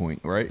starting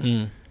point, right?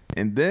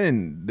 And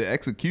then the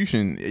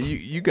execution,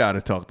 you got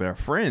to talk to her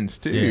friends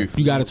too. Yeah,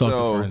 you got to talk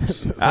to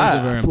friends. Friends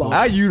are very important.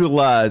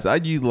 I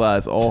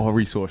utilize all her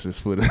resources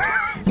for the.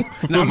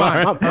 Now,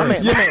 mine.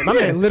 My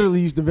man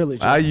literally used the village.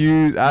 I've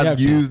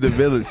to. used the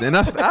village, and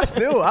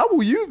I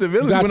will use the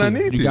village when I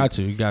need to.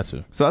 You got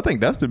to. So I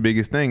think that's the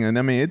biggest thing, and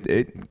I mean,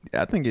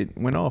 I think it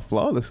went off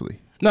flawlessly.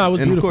 No, it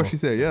was And beautiful. of course, she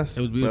said yes.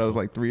 It was But that beautiful. was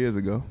like 3 years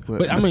ago. But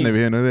But I that's mean, never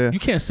here nor there. You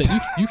can't say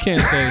you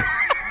can't say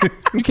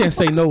you can't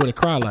say no with a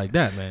cry like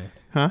that, man.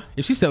 Huh?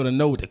 If she said with a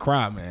no with the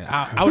cry, man,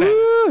 I would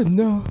have.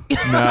 No.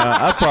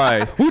 Nah, I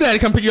probably. Who daddy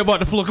come pick you up off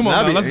the floor? Come on,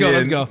 I'd man, be- let's go, yeah,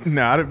 let's go.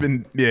 Nah, I'd have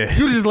been. Yeah.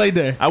 You just laid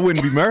there. I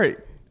wouldn't be married.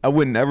 I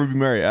wouldn't ever be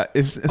married.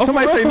 If Oh,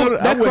 somebody for say real? no,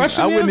 That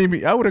crushing I you? wouldn't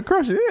even. I would have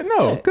crushed it. Yeah,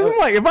 no, because I'm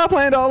like, if I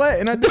planned all that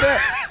and I did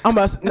that, I'm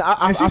about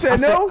to, And she said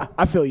no?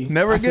 I feel you.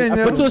 Never I feel- again, I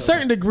yo. feel But to you. a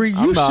certain degree,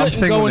 I'm you not- I'm shouldn't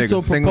single go nigga, into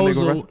a single nigga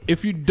proposal rush.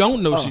 if you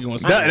don't know she's gonna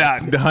say.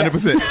 yes.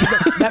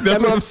 100%. That's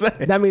means, what I'm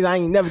saying. That means I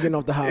ain't never getting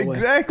off the highway.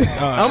 Exactly.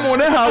 I'm on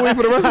that highway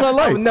for the rest of my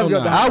life. would never get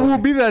off the I will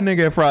be that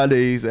nigga at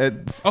Fridays at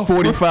Oh,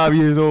 45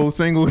 years old,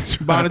 single.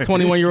 Buying a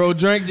 21-year-old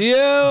drink.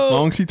 Yo.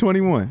 Long as she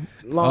 21.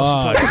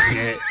 Long Oh, as she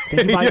shit.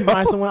 if you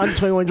buy someone under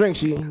 21 drinks,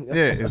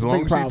 that's As a long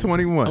big as problem. she's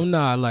 21. Oh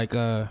nah, like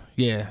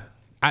yeah.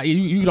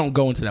 You don't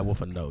go into that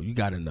with a no. You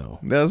gotta know.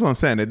 That's what I'm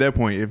saying. At that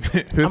point, if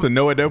it's a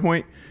no at that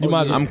point, You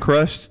might as well- I'm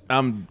crushed.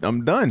 I'm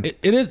done. It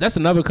is. That's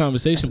another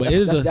conversation, but it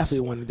is that's a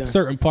definitely one and done.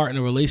 certain part in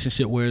a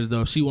relationship where as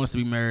though if she wants to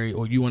be married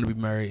or you want to be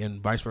married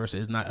and vice versa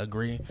is not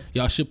agreeing,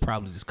 y'all should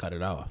probably just cut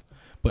it off.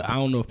 But I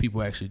don't know if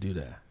people actually do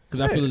that because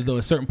I feel as though at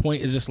a certain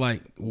point it's just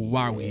like,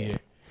 why are we here?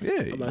 Yeah.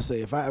 I'm gonna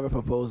say if I ever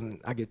propose and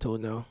I get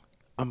told no,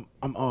 I'm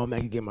all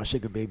mad to get my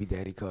sugar baby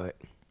daddy card.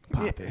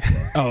 Pop it.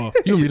 Oh,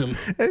 you'll be them.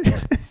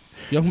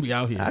 You're gonna be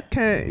out here. I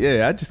can't.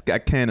 Yeah, I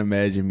can't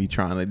imagine me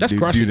trying to do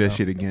crushing, that though.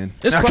 shit again.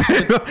 It's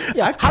crushing.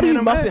 Yeah, how do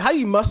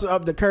you muster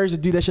up the courage to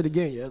do that shit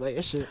again? Yeah, like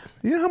that shit.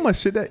 You know how much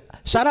shit that?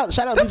 Shout out. That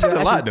people takes a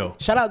that lot, actually- though.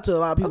 Shout out to a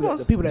lot of people.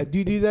 The people that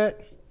do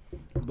that.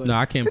 But No,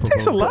 I can't. It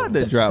takes a propose. lot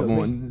to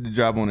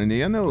drop on the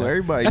knee. I know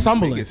everybody. That's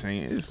humbling. make it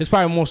seem- It's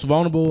probably the most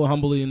vulnerable,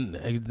 humbling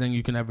thing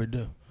you can ever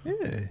do.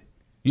 Yeah.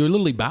 You're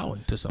literally bowing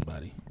to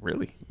somebody.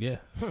 Really. Yeah.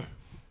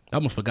 I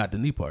almost forgot the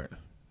knee part.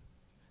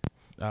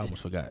 I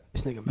almost forgot.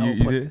 This nigga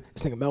You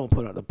did? Melvin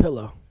put out the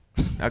pillow.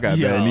 I got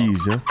Yo. bad knees,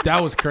 yo.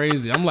 That was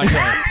crazy. I'm like, yo,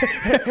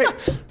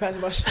 Pass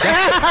my shit.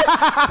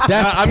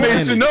 that's I made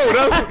planning. sure. No,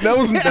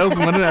 that was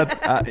one of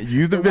the. I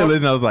used the village,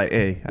 and I was like,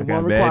 "Hey, I the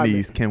got one bad requirement.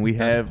 knees. Can we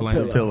have the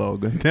planning. pillow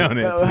go down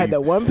there?" I had please?"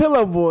 that one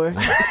pillow, boy.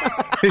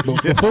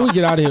 But before we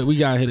get out of here, we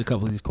gotta hit a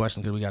couple of these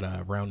questions because we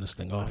gotta round this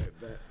thing off.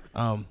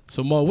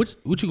 So Mo, what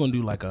you gonna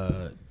do? Like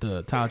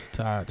the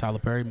Tyler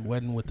Perry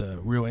wedding with the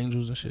Real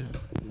Angels and shit?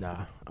 Nah,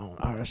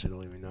 I actually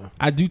don't even know.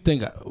 I do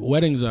think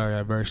weddings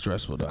are very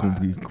stressful. Though. Gonna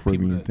be People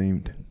Caribbean that-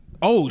 themed.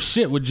 Oh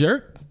shit, with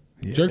Jerk,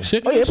 Yeah. Jerk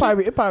shit. Oh yeah,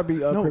 it probably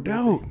be. No Caribbean.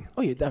 doubt.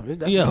 Oh yeah,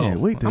 definitely. Yo, Yeah,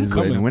 wait till I'm this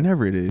wedding, coming.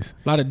 whenever it is.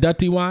 A lot of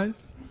Dutty wine.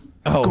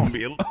 It's gonna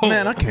be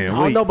man. I I can't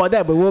don't wait. know about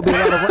that, but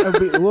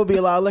it will be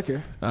a lot of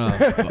liquor.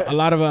 A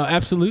lot of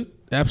absolute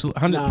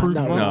 100 proof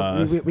rum.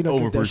 Nah, we don't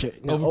drink that overproof.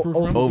 shit. No,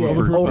 Overproof rum?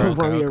 Overproof. Overproof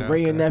rum. Okay, Yeah,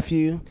 Ray and okay.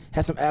 nephew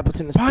had some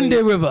Appleton and Ponde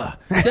Spade. River,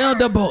 sail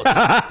the boat.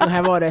 We'll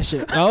have all that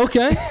shit. Oh,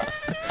 okay.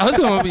 Oh, it's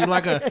gonna be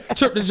like a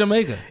trip to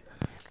Jamaica.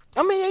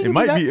 I mean, yeah, you It can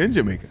might do be in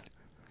Jamaica.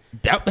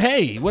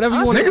 Hey, whatever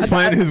you want. Niggas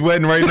planning his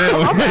wedding right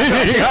now.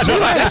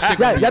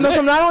 that. Y'all know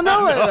something I don't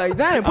know? Like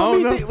damn, I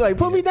don't know.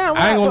 put me down.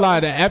 I ain't gonna lie.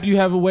 That after you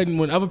have a wedding,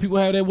 when other people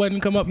have their wedding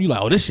come up, you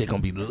like, oh, this shit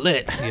gonna be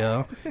lit,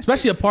 yo.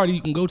 Especially a party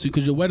you can go to,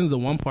 because your wedding's the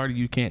one party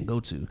you can't go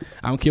to.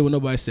 I don't care what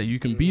nobody say. You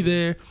can be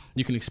there,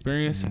 you can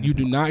experience. You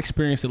do not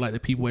experience it like the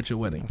people at your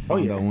wedding. Oh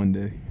yeah, one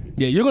day.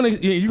 Yeah, you're gonna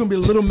be a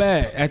little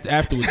mad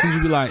afterwards.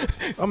 You be like,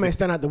 My man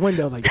stand out the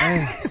window like,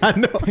 damn. I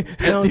know.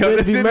 Sounds Yo, good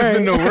to that be shit married. is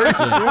in the works.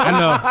 I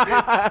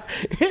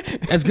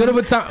know. As good of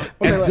a time.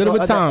 As good of a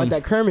Like time.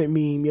 that Kermit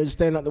meme, you're just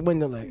standing out the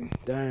window like,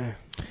 damn.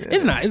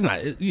 It's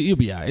not. You'll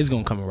be alright. It's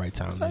gonna come at the right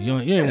time. Though. You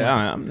ain't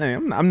Yeah,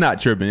 I'm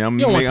not tripping. I'm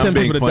you don't want 10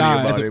 being people to funny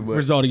die about at the it. But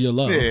result of your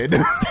love. yeah,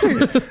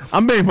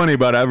 I'm being funny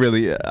about it. I'd rather.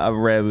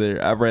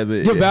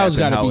 Your it vows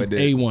happen how gotta it be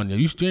did. A1. Yo.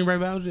 You ain't write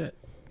vows yet?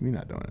 We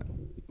not doing it.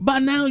 By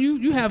now,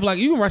 you have like,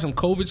 you can write some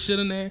COVID shit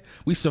in there.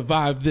 We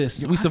survived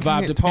this. We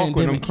survived the I can't talk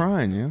when I'm pandemic.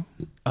 crying, yo.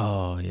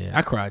 Oh yeah,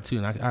 I cried too,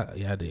 and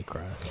I did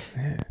cry.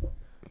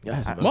 Y'all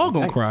had some I'm all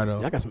ugly- gonna cry,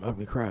 though. Y'all got some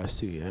ugly cries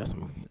too. Yeah, that's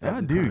some. I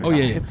ugly do. crying. Oh,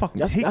 yeah. I fucking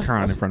That's- hate that's-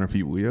 crying in that's- front of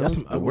people, yo. That's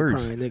some It's the ugly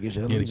worst. crying niggas.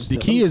 Yo. Yeah, Let me the just-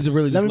 key is to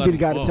really let just me let be the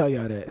them guy to fall. tell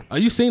y'all that. Are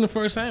you seeing the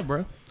firsthand,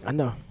 bro? I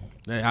know.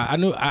 I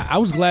knew. I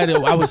was glad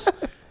that I was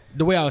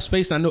the way I was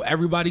facing. I know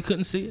everybody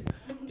couldn't see it.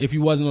 If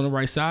you wasn't on the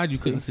right side, you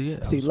couldn't see it.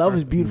 I See, was love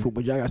is perfect. beautiful,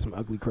 but y'all got some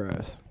ugly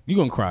cries. You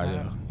gonna cry,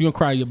 yo. You gonna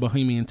cry your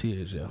bohemian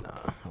tears, yo.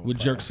 With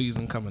jerk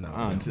season coming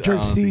out.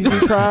 Jerk season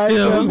cries. Yeah,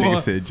 yo. we Nigga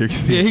going- said jerk Yeah,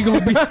 season. he gonna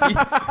be. He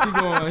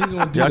gonna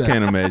do Y'all that.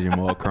 can't imagine them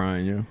all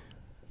crying, yo.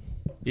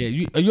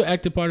 Yeah, are you an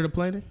active part of the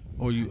planning,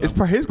 or you? It's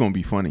probably gonna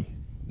be funny.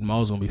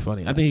 Maul's gonna be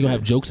funny. I think he gonna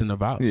have jokes in the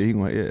vows. Yeah, he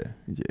gonna yeah.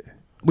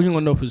 We ain't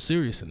gonna know if it's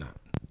serious or not.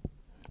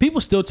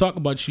 People still talk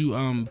about you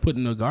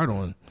putting a guard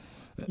on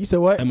You said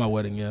what? at my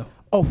wedding, yeah.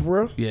 Oh,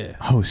 for real? Yeah.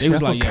 Oh, shit, They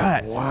was I like,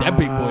 forgot. yeah, that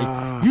big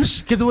boy.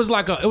 Because it was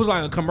like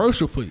a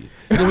commercial for you.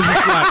 It was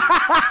just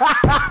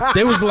like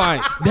they was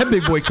like, that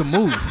big boy can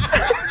move.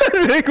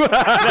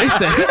 They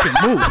said he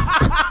can move.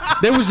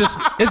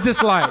 It's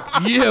just like,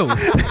 yo,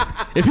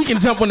 if he can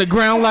jump on the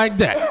ground like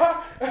that.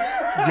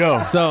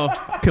 Yo, So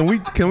can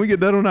we get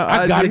that on our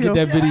I IG? gotta get yo?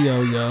 that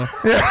video, yo.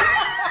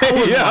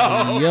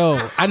 Yo,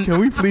 Yo, can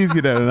we please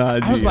get that on our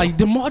IG? I was like,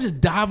 did Maul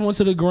just dive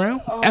onto the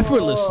ground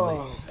effortlessly?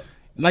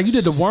 Like you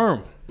did the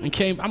worm and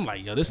came. I'm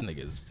like, yo, this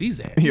nigga's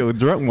yo,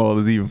 drunk mall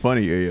is even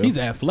funnier, yo. he's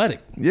athletic.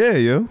 Yeah,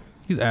 yo.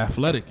 He's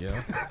athletic, yo.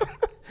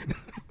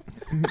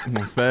 I'm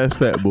a fast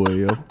fat boy,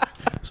 yo.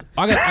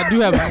 I do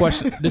have a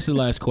question. This is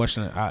the last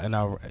question, and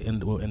I'll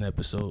end the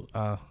episode.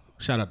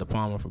 Shout out to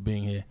Palmer for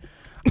being here.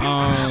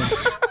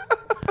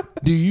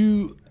 Do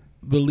you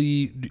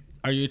believe?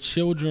 Are your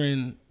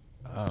children?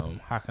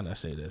 How can I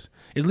say this?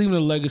 Is leaving a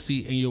legacy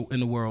in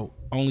the world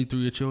only through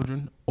your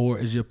children, or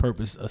is your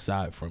purpose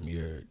aside from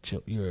your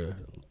children?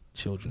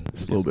 It's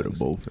a little bit of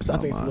both. So I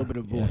think it's a little bit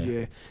of both,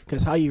 yeah.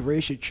 Because how you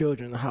raise your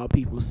children, how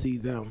people see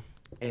them,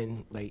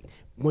 and like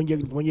when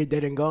you're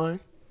dead and gone,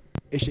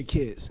 it's your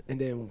kids, and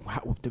then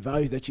the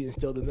values that you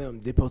instilled in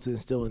them, they're supposed to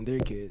instill in their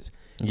kids.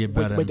 Get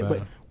better and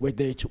better. With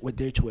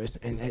their twist,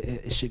 and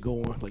it should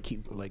go on,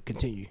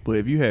 continue. But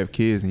if you have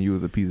kids and you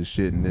was a piece of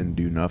shit and didn't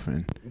do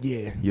nothing,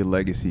 Yeah. your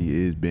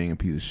legacy is being a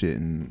piece of shit,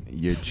 and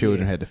your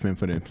children had to fend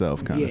for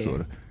themselves, kind of, Yeah.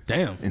 sort of.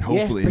 Damn. And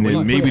hopefully, Yeah, and then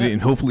but- maybe, but-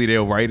 and hopefully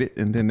they'll write it,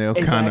 and then they'll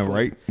kind of Exactly.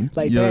 write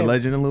Like, your damn,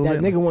 legend a little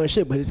that bit. nigga want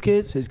shit, but his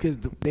kids,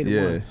 they the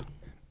Yeah. ones.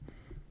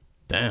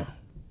 Damn.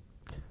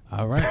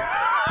 All right.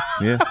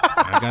 Yeah.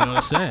 I got nothing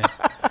to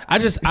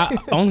say.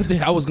 Only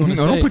thing I was going to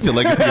No, say. don't put your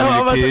legacy I'm on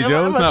your about to kids, say- yo.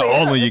 I'm It's about not to say,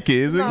 all yeah. on your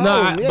kids. No.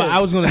 No, yeah. but I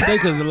was gonna say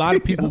because a lot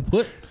of people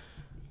put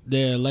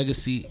their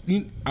legacy.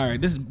 All right,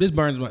 this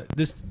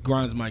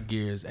grinds my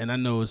gears, and I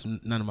know it's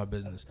none of my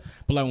business.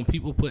 But like when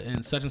people put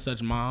in such and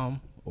such mom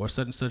or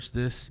such and such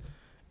this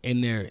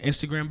in their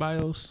Instagram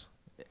bios,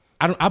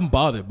 I'm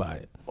bothered by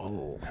it.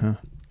 Oh,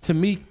 To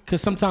me,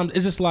 because sometimes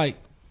it's just like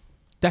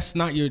that's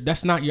not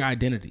your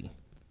identity,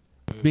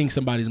 being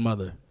somebody's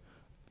mother.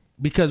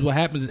 Because what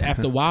happens is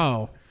after a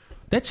while,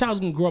 that child's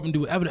gonna grow up and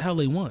do whatever the hell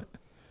they want,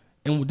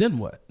 and then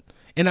what?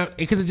 And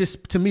because it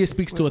just to me it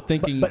speaks to a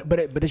thinking. but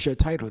it's your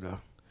title though.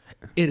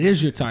 It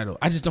is your title.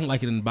 I just don't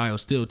like it in the bio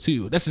still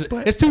too. It's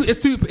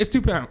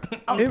 2 pound.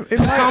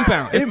 It's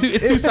compound.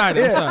 It's two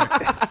sided. I'm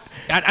sorry.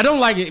 I don't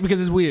like it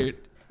because it's weird.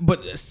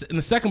 But and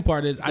the second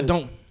part is I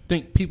don't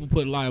think people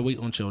put a lot of weight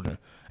on children,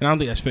 and I don't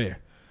think that's fair.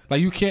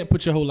 Like you can't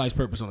put your whole life's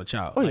purpose on a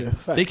child. Oh, Like, yeah,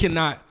 facts. they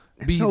cannot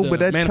be No, the but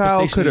that child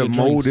manifestation could of have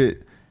your dreams.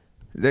 molded.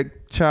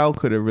 That child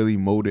could have really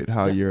molded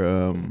how you're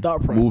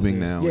thought moving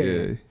processes, now. yeah.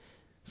 Yeah.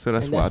 So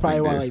that's And why that's I probably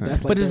think why, they're like, saying-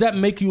 that's like But does that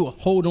make you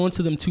hold on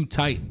to them too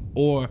tight,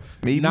 or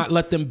Maybe. not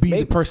let them be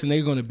Maybe. the person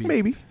they're going to be?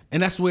 Maybe.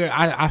 And that's where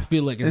I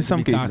feel like it's In some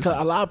gonna be cases. toxic.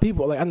 Cause a lot of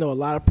people, like I know a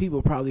lot of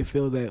people probably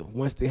feel that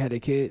once they had a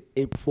kid,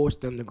 it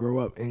forced them to grow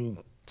up and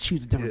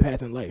choose a different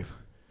path in life.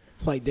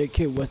 It's like their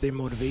kid was their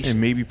motivation.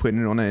 and maybe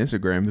putting it on their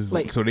Instagram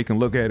Like- so they can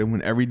look at it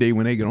every day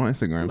when they get on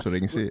Instagram, so they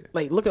can see it.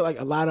 Like look at like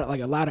a lot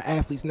of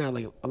athletes now,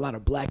 like a lot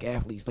of black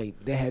athletes, like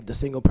they have the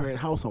single parent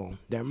household.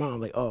 Their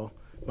mom, like, oh,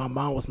 my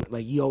mom was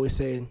like, you always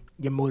said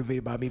you're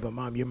motivated by me, but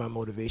mom, you're my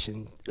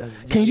motivation.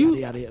 Can you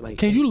yada, yada, like,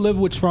 can you live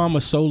with trauma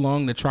so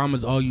long that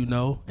trauma's all you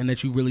know, and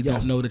that you really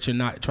Yes. don't know that you're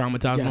not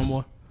traumatized no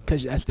more?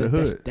 Because that's the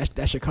hood.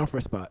 That's your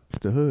comfort spot. It's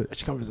the hood.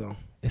 That's your comfort zone.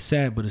 It's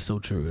sad, but it's so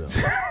true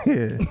though.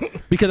 Yeah.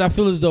 Because I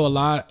feel as though a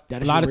lot That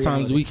of is your times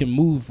reality. we can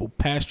move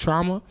past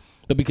trauma,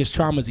 but because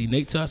trauma is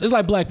innate to us, it's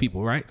like black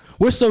people, right?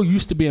 We're so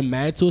used to being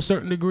mad to a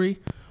certain degree,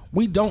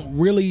 we don't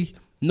really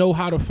know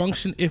how to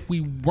function if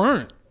we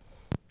weren't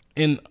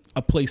in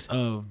a place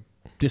of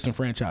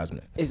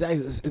disenfranchisement.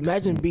 Exactly.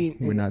 Imagine being.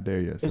 We're not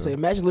there yet. It's So. like,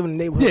 imagine living in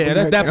a neighborhood. Yeah,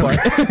 where that you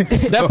part,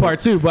 that part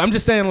too. But I'm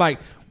just saying, like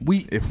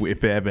we, If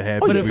it ever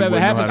happens, but if it ever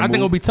happens, I think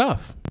it'll be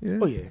tough. Yeah.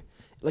 Oh yeah.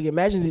 Like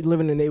imagine you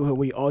living in a neighborhood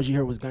where all you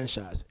heard was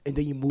gunshots, and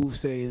then you move,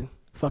 say,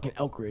 fucking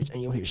Elk Ridge,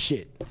 and you don't hear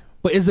shit.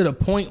 But is it a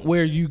point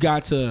where you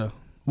got to?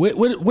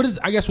 What is?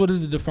 I guess what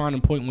is the defining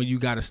point when you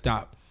got to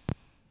stop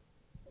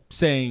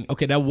saying,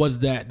 okay, that was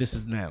that. This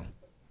is now.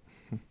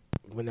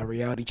 When that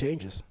reality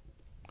changes,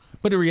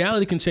 But the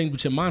reality can change,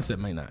 but your mindset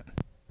may not.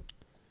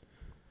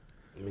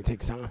 it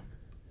takes time.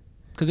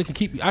 Because it can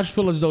keep you. I just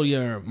feel as though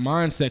your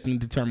mindset can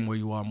determine where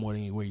you are more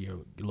than where your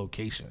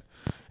location.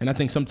 And I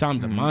think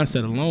sometimes the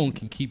mindset alone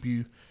can keep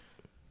you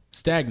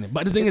stagnant.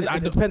 But the thing is,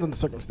 It depends on the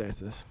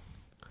circumstances.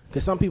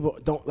 Because some people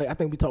don't like. I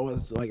think we talked about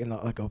this, like in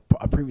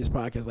a previous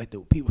podcast. Like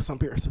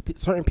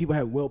certain people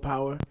have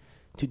willpower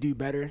to do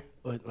better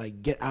or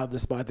like get out of the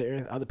spot they're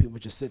in. Other people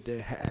just sit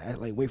there,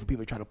 like wait for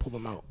people to try to pull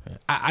them out.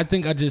 I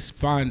think I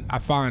find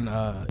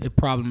it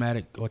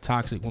problematic or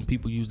toxic when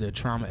people use their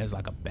trauma as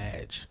like a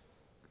badge.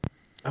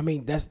 I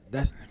mean, that's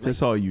If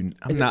that's all you.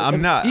 I'm not.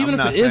 Even I'm if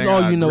not it is saying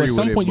all I you know, agree at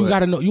some with point it, you but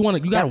gotta know. You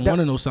want to want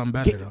to know something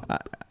better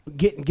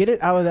get- though. get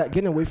it out of that,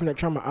 getting away from that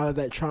trauma, out of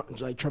that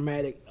like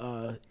traumatic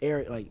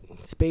area, like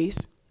space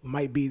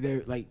might be their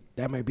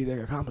that might be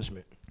their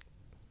accomplishment.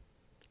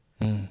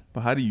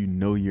 But how do you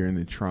know you're in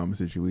a trauma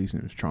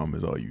situation if trauma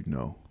is all you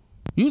know?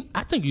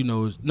 I think you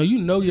know. No, you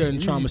know you're in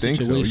a trauma you think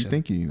situation. So. You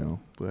think you know,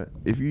 but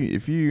if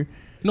you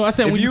No, I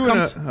said if when you you in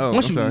come a- oh,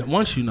 once I'm you sorry.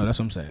 once you know, that's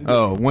what I'm saying.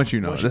 once you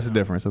know, that's the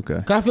difference.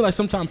 Okay. 'Cause I feel like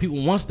sometimes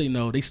people once they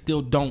know, they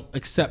still don't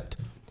accept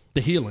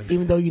the healing.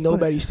 Even though you know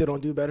better, you still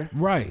don't do better.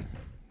 Right.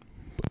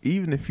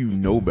 Even if you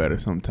know better,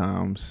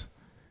 sometimes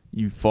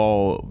you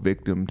fall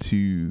victim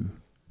to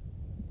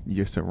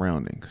your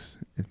surroundings,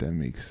 if that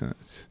makes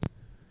sense.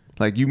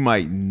 Like you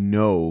might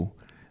know,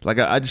 like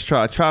I just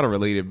try to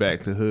relate it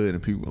back to hood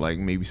and people, like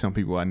maybe some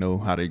people I know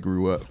how they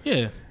grew up.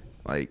 Yeah.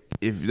 Like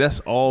if that's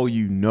all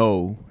you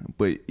know,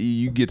 but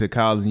you get to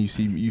college and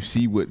you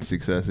see what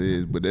success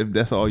is, but if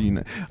that's all you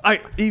know,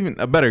 even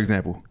a better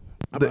example.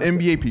 The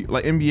NBA people,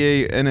 like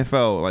NBA,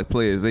 NFL, like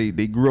players, they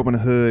grew up in the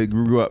hood,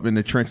 grew up in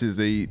the trenches.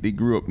 They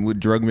grew up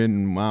with drug men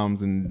and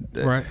moms and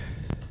Right.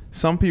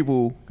 Some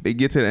people, they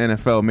get to the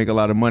NFL, make a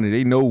lot of money.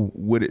 They know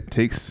what it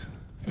takes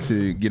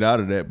to get out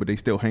of that, but they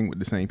still hang with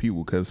the same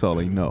people because that's all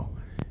they know.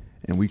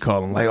 And we call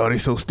them like, oh, they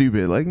so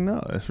stupid. Like,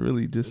 no, that's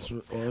really just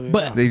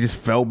But they just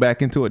fell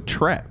back into a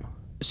trap.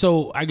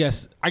 so I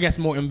guess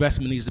more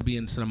investment needs to be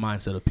into the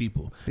mindset of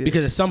people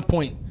because at some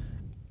point,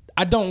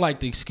 I don't like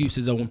the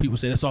excuses of when people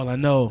say that's all I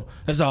know,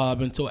 that's all I've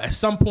been told. At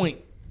some point,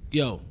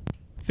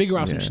 figure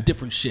out some Yeah.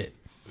 different shit.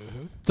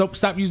 So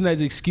stop using that as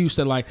an excuse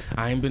that like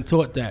I ain't been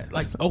taught that.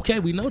 Like okay,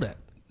 we know that.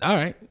 All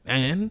right,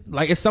 and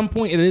like at some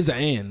point it is an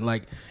and.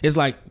 Like it's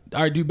like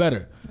All right, do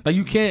better. Like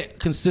you can't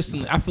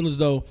consistently. I feel as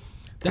though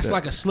that's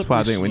like a slippery. That's why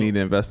I think slope. we need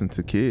to invest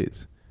into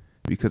kids.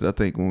 Because I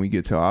think when we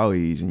get to our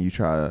age and you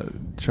try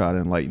to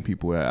enlighten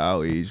people at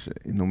our age,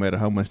 no matter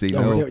how much they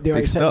know, They're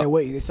already setting stuck. their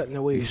ways. They're setting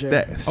their ways.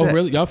 Set. Oh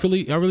really? Y'all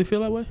really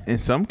feel that way?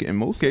 In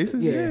most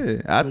cases,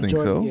 yeah. I think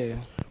so. Yeah.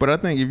 But I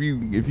think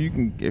if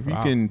you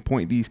can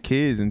point these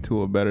kids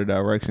into a better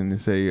direction and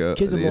say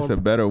Kids are it's more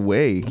a better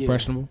way. Yeah.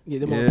 Impressionable. Yeah,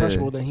 they're more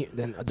impressionable than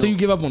adults. So you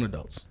give up on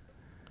adults?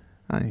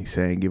 I ain't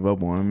saying give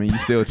up on them. I mean, you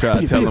still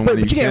try to tell them but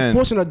when you you can't can.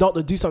 force an adult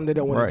to do something they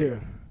don't want to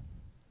do.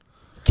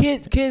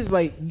 Kids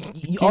like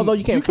although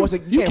you can't force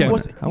it, you can't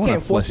force it. I want to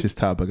flesh this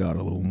topic out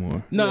a little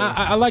more. No,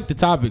 I like the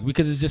topic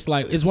because it's just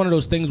like it's one of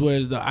those things where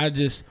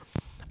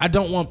I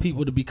don't want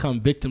people to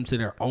become victim to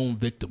their own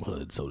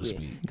victimhood, so to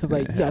speak. Because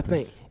like you gotta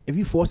think, if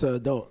you force an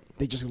adult,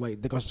 they're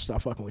gonna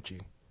start fucking with you.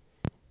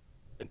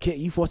 A kid,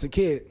 you force a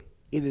kid,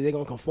 either they're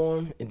gonna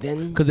conform and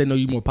then Because they know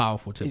you're more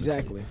powerful. Typically.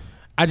 exactly.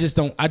 I just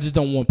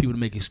don't want people to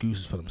make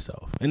excuses for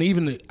themselves. And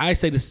even I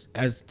say this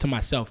as to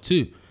myself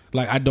too.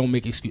 Like I don't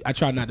make excuse. I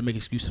try not to make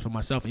excuses for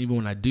myself. And even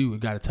when I do, you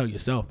got to tell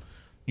yourself,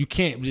 you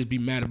can't just be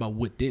mad about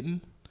what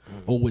didn't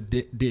or what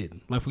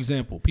did. Like for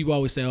example, people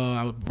always say, "Oh,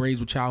 I was raised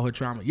with childhood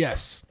trauma."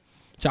 Yes,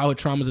 childhood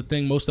trauma is a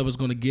thing. Most of us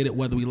going to get it,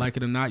 whether we like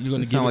it or not. You're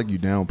going to get sound it. like you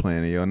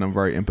downplaying it, yo. And I'm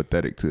very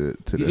empathetic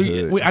to the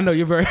hood. I know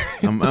you're very.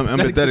 I'm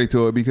empathetic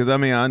to it because I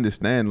mean I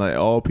understand like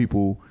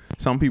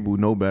some people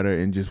know better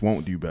and just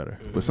won't do better,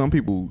 but some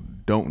people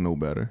don't know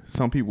better.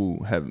 Some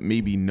people have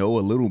maybe know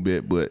a little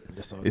bit, but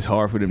it's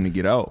hard for them to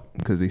get out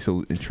because they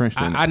so entrenched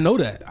in it. I know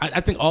that. I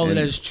think all of that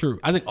is true.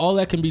 I think all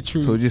that can be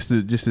true. So just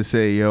to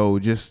say, yo,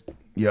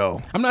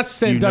 I'm not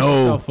saying dust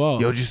yourself off.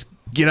 Yo, just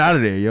get out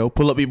of there, yo.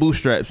 Pull up your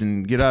bootstraps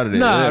and get out of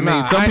there.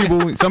 Nah,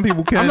 some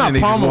people can. I'm not and they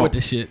just palming won't. with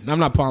this shit. I'm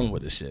not palming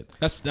with this shit.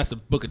 That's the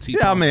Booker T.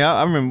 Yeah, I mean,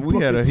 I remember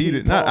we had a Booker T,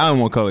 heated. Paul. I don't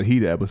want to call it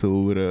heated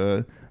episode, but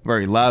a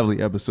very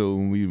lively episode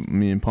when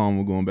me and Palm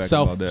were going back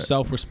about that.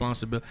 Self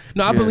responsibility.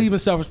 No, I believe in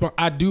self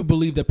responsibility. I do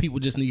believe that people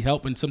just need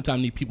help, and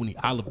sometimes people need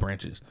olive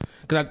branches.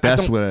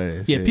 That's what it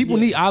is. Yeah, people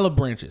need olive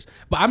branches.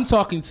 But I'm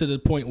talking to the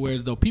point where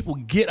as though people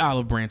get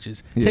olive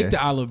branches, take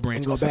the olive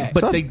branch, go back.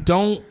 but they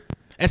don't.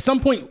 At some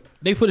point,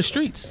 they for the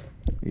streets.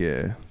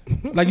 Yeah.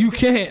 Like you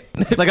can't.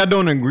 Like I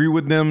don't agree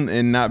with them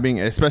and not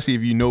being, especially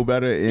if you know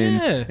better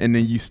and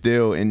then you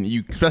still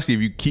especially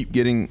if you keep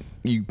getting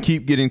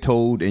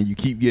told and you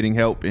keep getting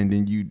help and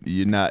then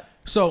you're not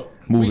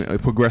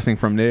progressing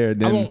from there.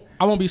 Then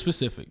I won't be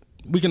specific.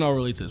 We can all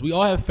relate to this. We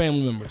all have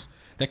family members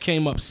that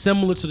came up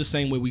similar to the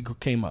same way we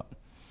came up.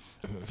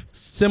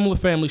 Similar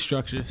family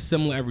structure,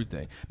 similar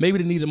everything. Maybe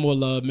they needed more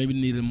love. Maybe they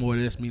needed more of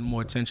this, needed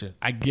more attention.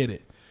 I get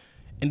it.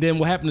 And then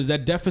what happens is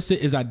that deficit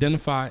is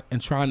identified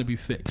and trying to be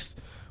fixed.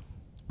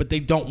 But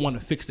they don't want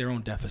to fix their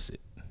own deficit.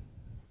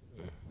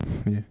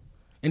 Yeah.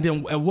 And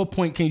then at what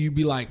point can you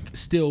be like,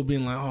 still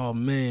being like, oh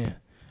man.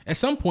 At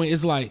some point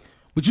it's like,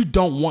 but you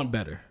don't want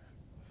better.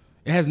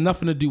 It has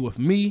nothing to do with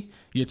me,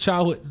 your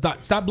childhood.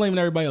 Stop blaming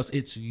everybody else.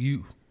 It's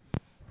you.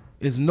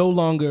 It's no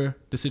longer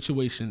the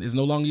situation. It's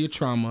no longer your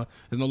trauma.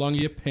 It's no longer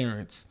your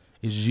parents.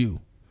 It's you.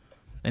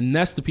 And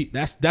that's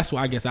what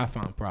I guess I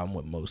found a problem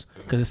with most.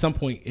 Because at some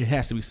point it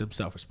has to be some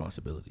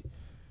self-responsibility.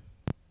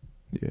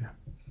 Yeah.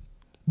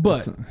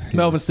 But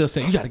Melvin's still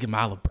saying you got to give him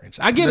olive branch.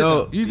 I get it.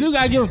 Though. You do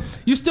got to give him.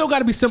 You still got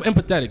to be some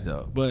empathetic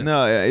though. But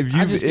no,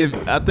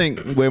 I think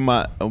where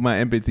my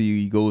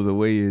empathy goes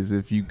away is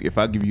if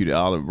I give you the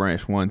olive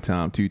branch 1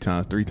 time, 2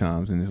 times, 3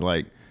 times, and it's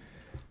like,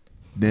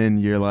 then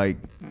you're like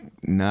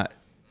not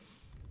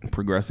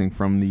progressing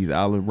from these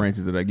olive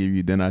branches that I give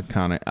you. Then I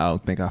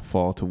think I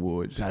fall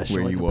towards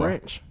where you are.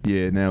 Branch.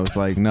 Yeah. Now it's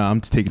like, nah,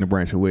 I'm just taking the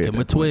branch away. give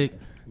him a twig.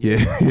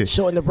 Yeah.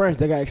 Shorten the branch.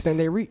 They gotta extend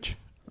their reach.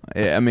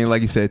 I mean,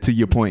 like you said, to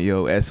your point,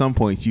 yo, at some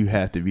point you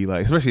have to be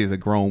like, especially as a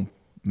grown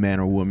man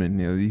or woman,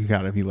 you know, you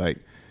gotta be like,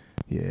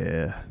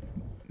 yeah,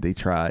 they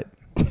tried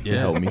to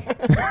help me.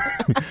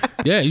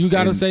 Yeah, you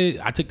gotta say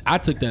I took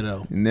that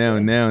out. Now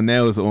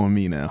it's on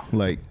me now.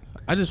 Like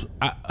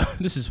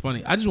this is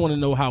funny. I just want to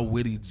know how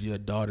witty your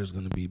daughter's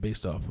gonna be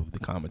based off of the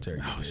commentary.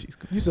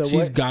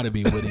 She's gotta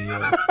be witty,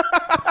 yo.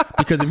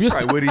 Because if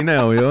you're witty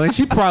now, yo,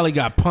 she probably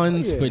got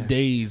puns for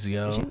days,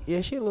 yo.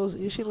 She a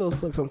little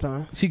slick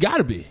sometimes. She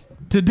gotta be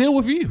to deal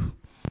with you,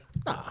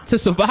 to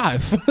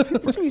survive.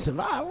 What you mean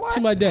survive? What?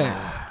 She my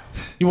dad.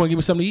 You want to give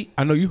me something to eat?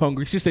 I know you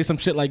hungry. She say some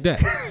shit like that.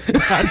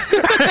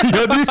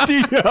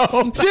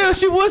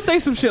 She would say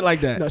some shit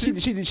like that. No, she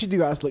do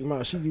got a slick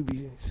mouth. She do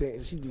be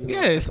saying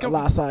it's a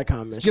lot of side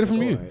comments. Get it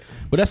from you. Right.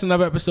 But that's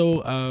another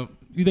episode.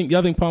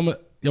 Y'all think Palmer?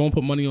 Y'all want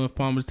to put money on if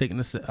Palmer's taking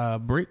this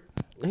break?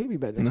 He'll be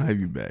back. He'll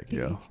be back,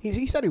 yo.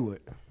 He said he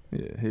would.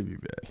 Yeah, he'll be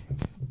back.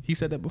 He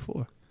said that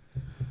before.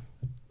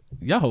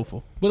 Y'all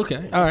hopeful, but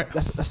okay. All right.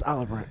 That's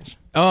olive branch.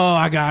 Oh,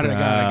 I got it.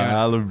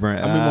 Olive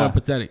branch. I'm be more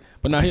empathetic.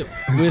 But now here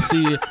we'll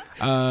see. We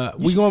are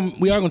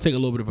gonna take a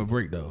little bit of a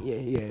break though.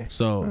 Yeah.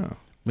 So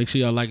Make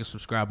sure y'all like and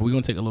subscribe. But we're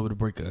going to take a little bit of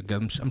break.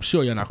 I'm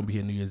sure y'all not going to be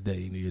here New Year's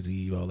Day, New Year's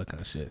Eve, all that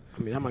kind of shit. I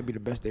mean, that might be the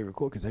best day to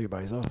record because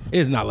everybody's off.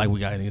 It's not like we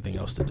got anything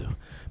else to do.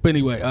 But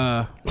anyway,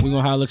 we're going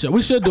to holler at y'all.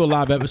 We should do a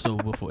live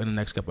episode in the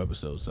next couple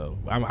episodes. So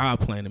I'll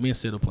plan it. Me and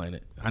Sid will plan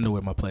it. I know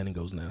where my planning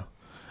goes now.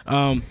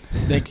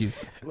 Thank you.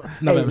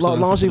 Hey,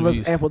 long as you give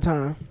us ample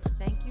time.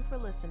 Thank you for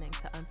listening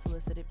to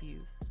Unsolicited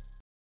Views.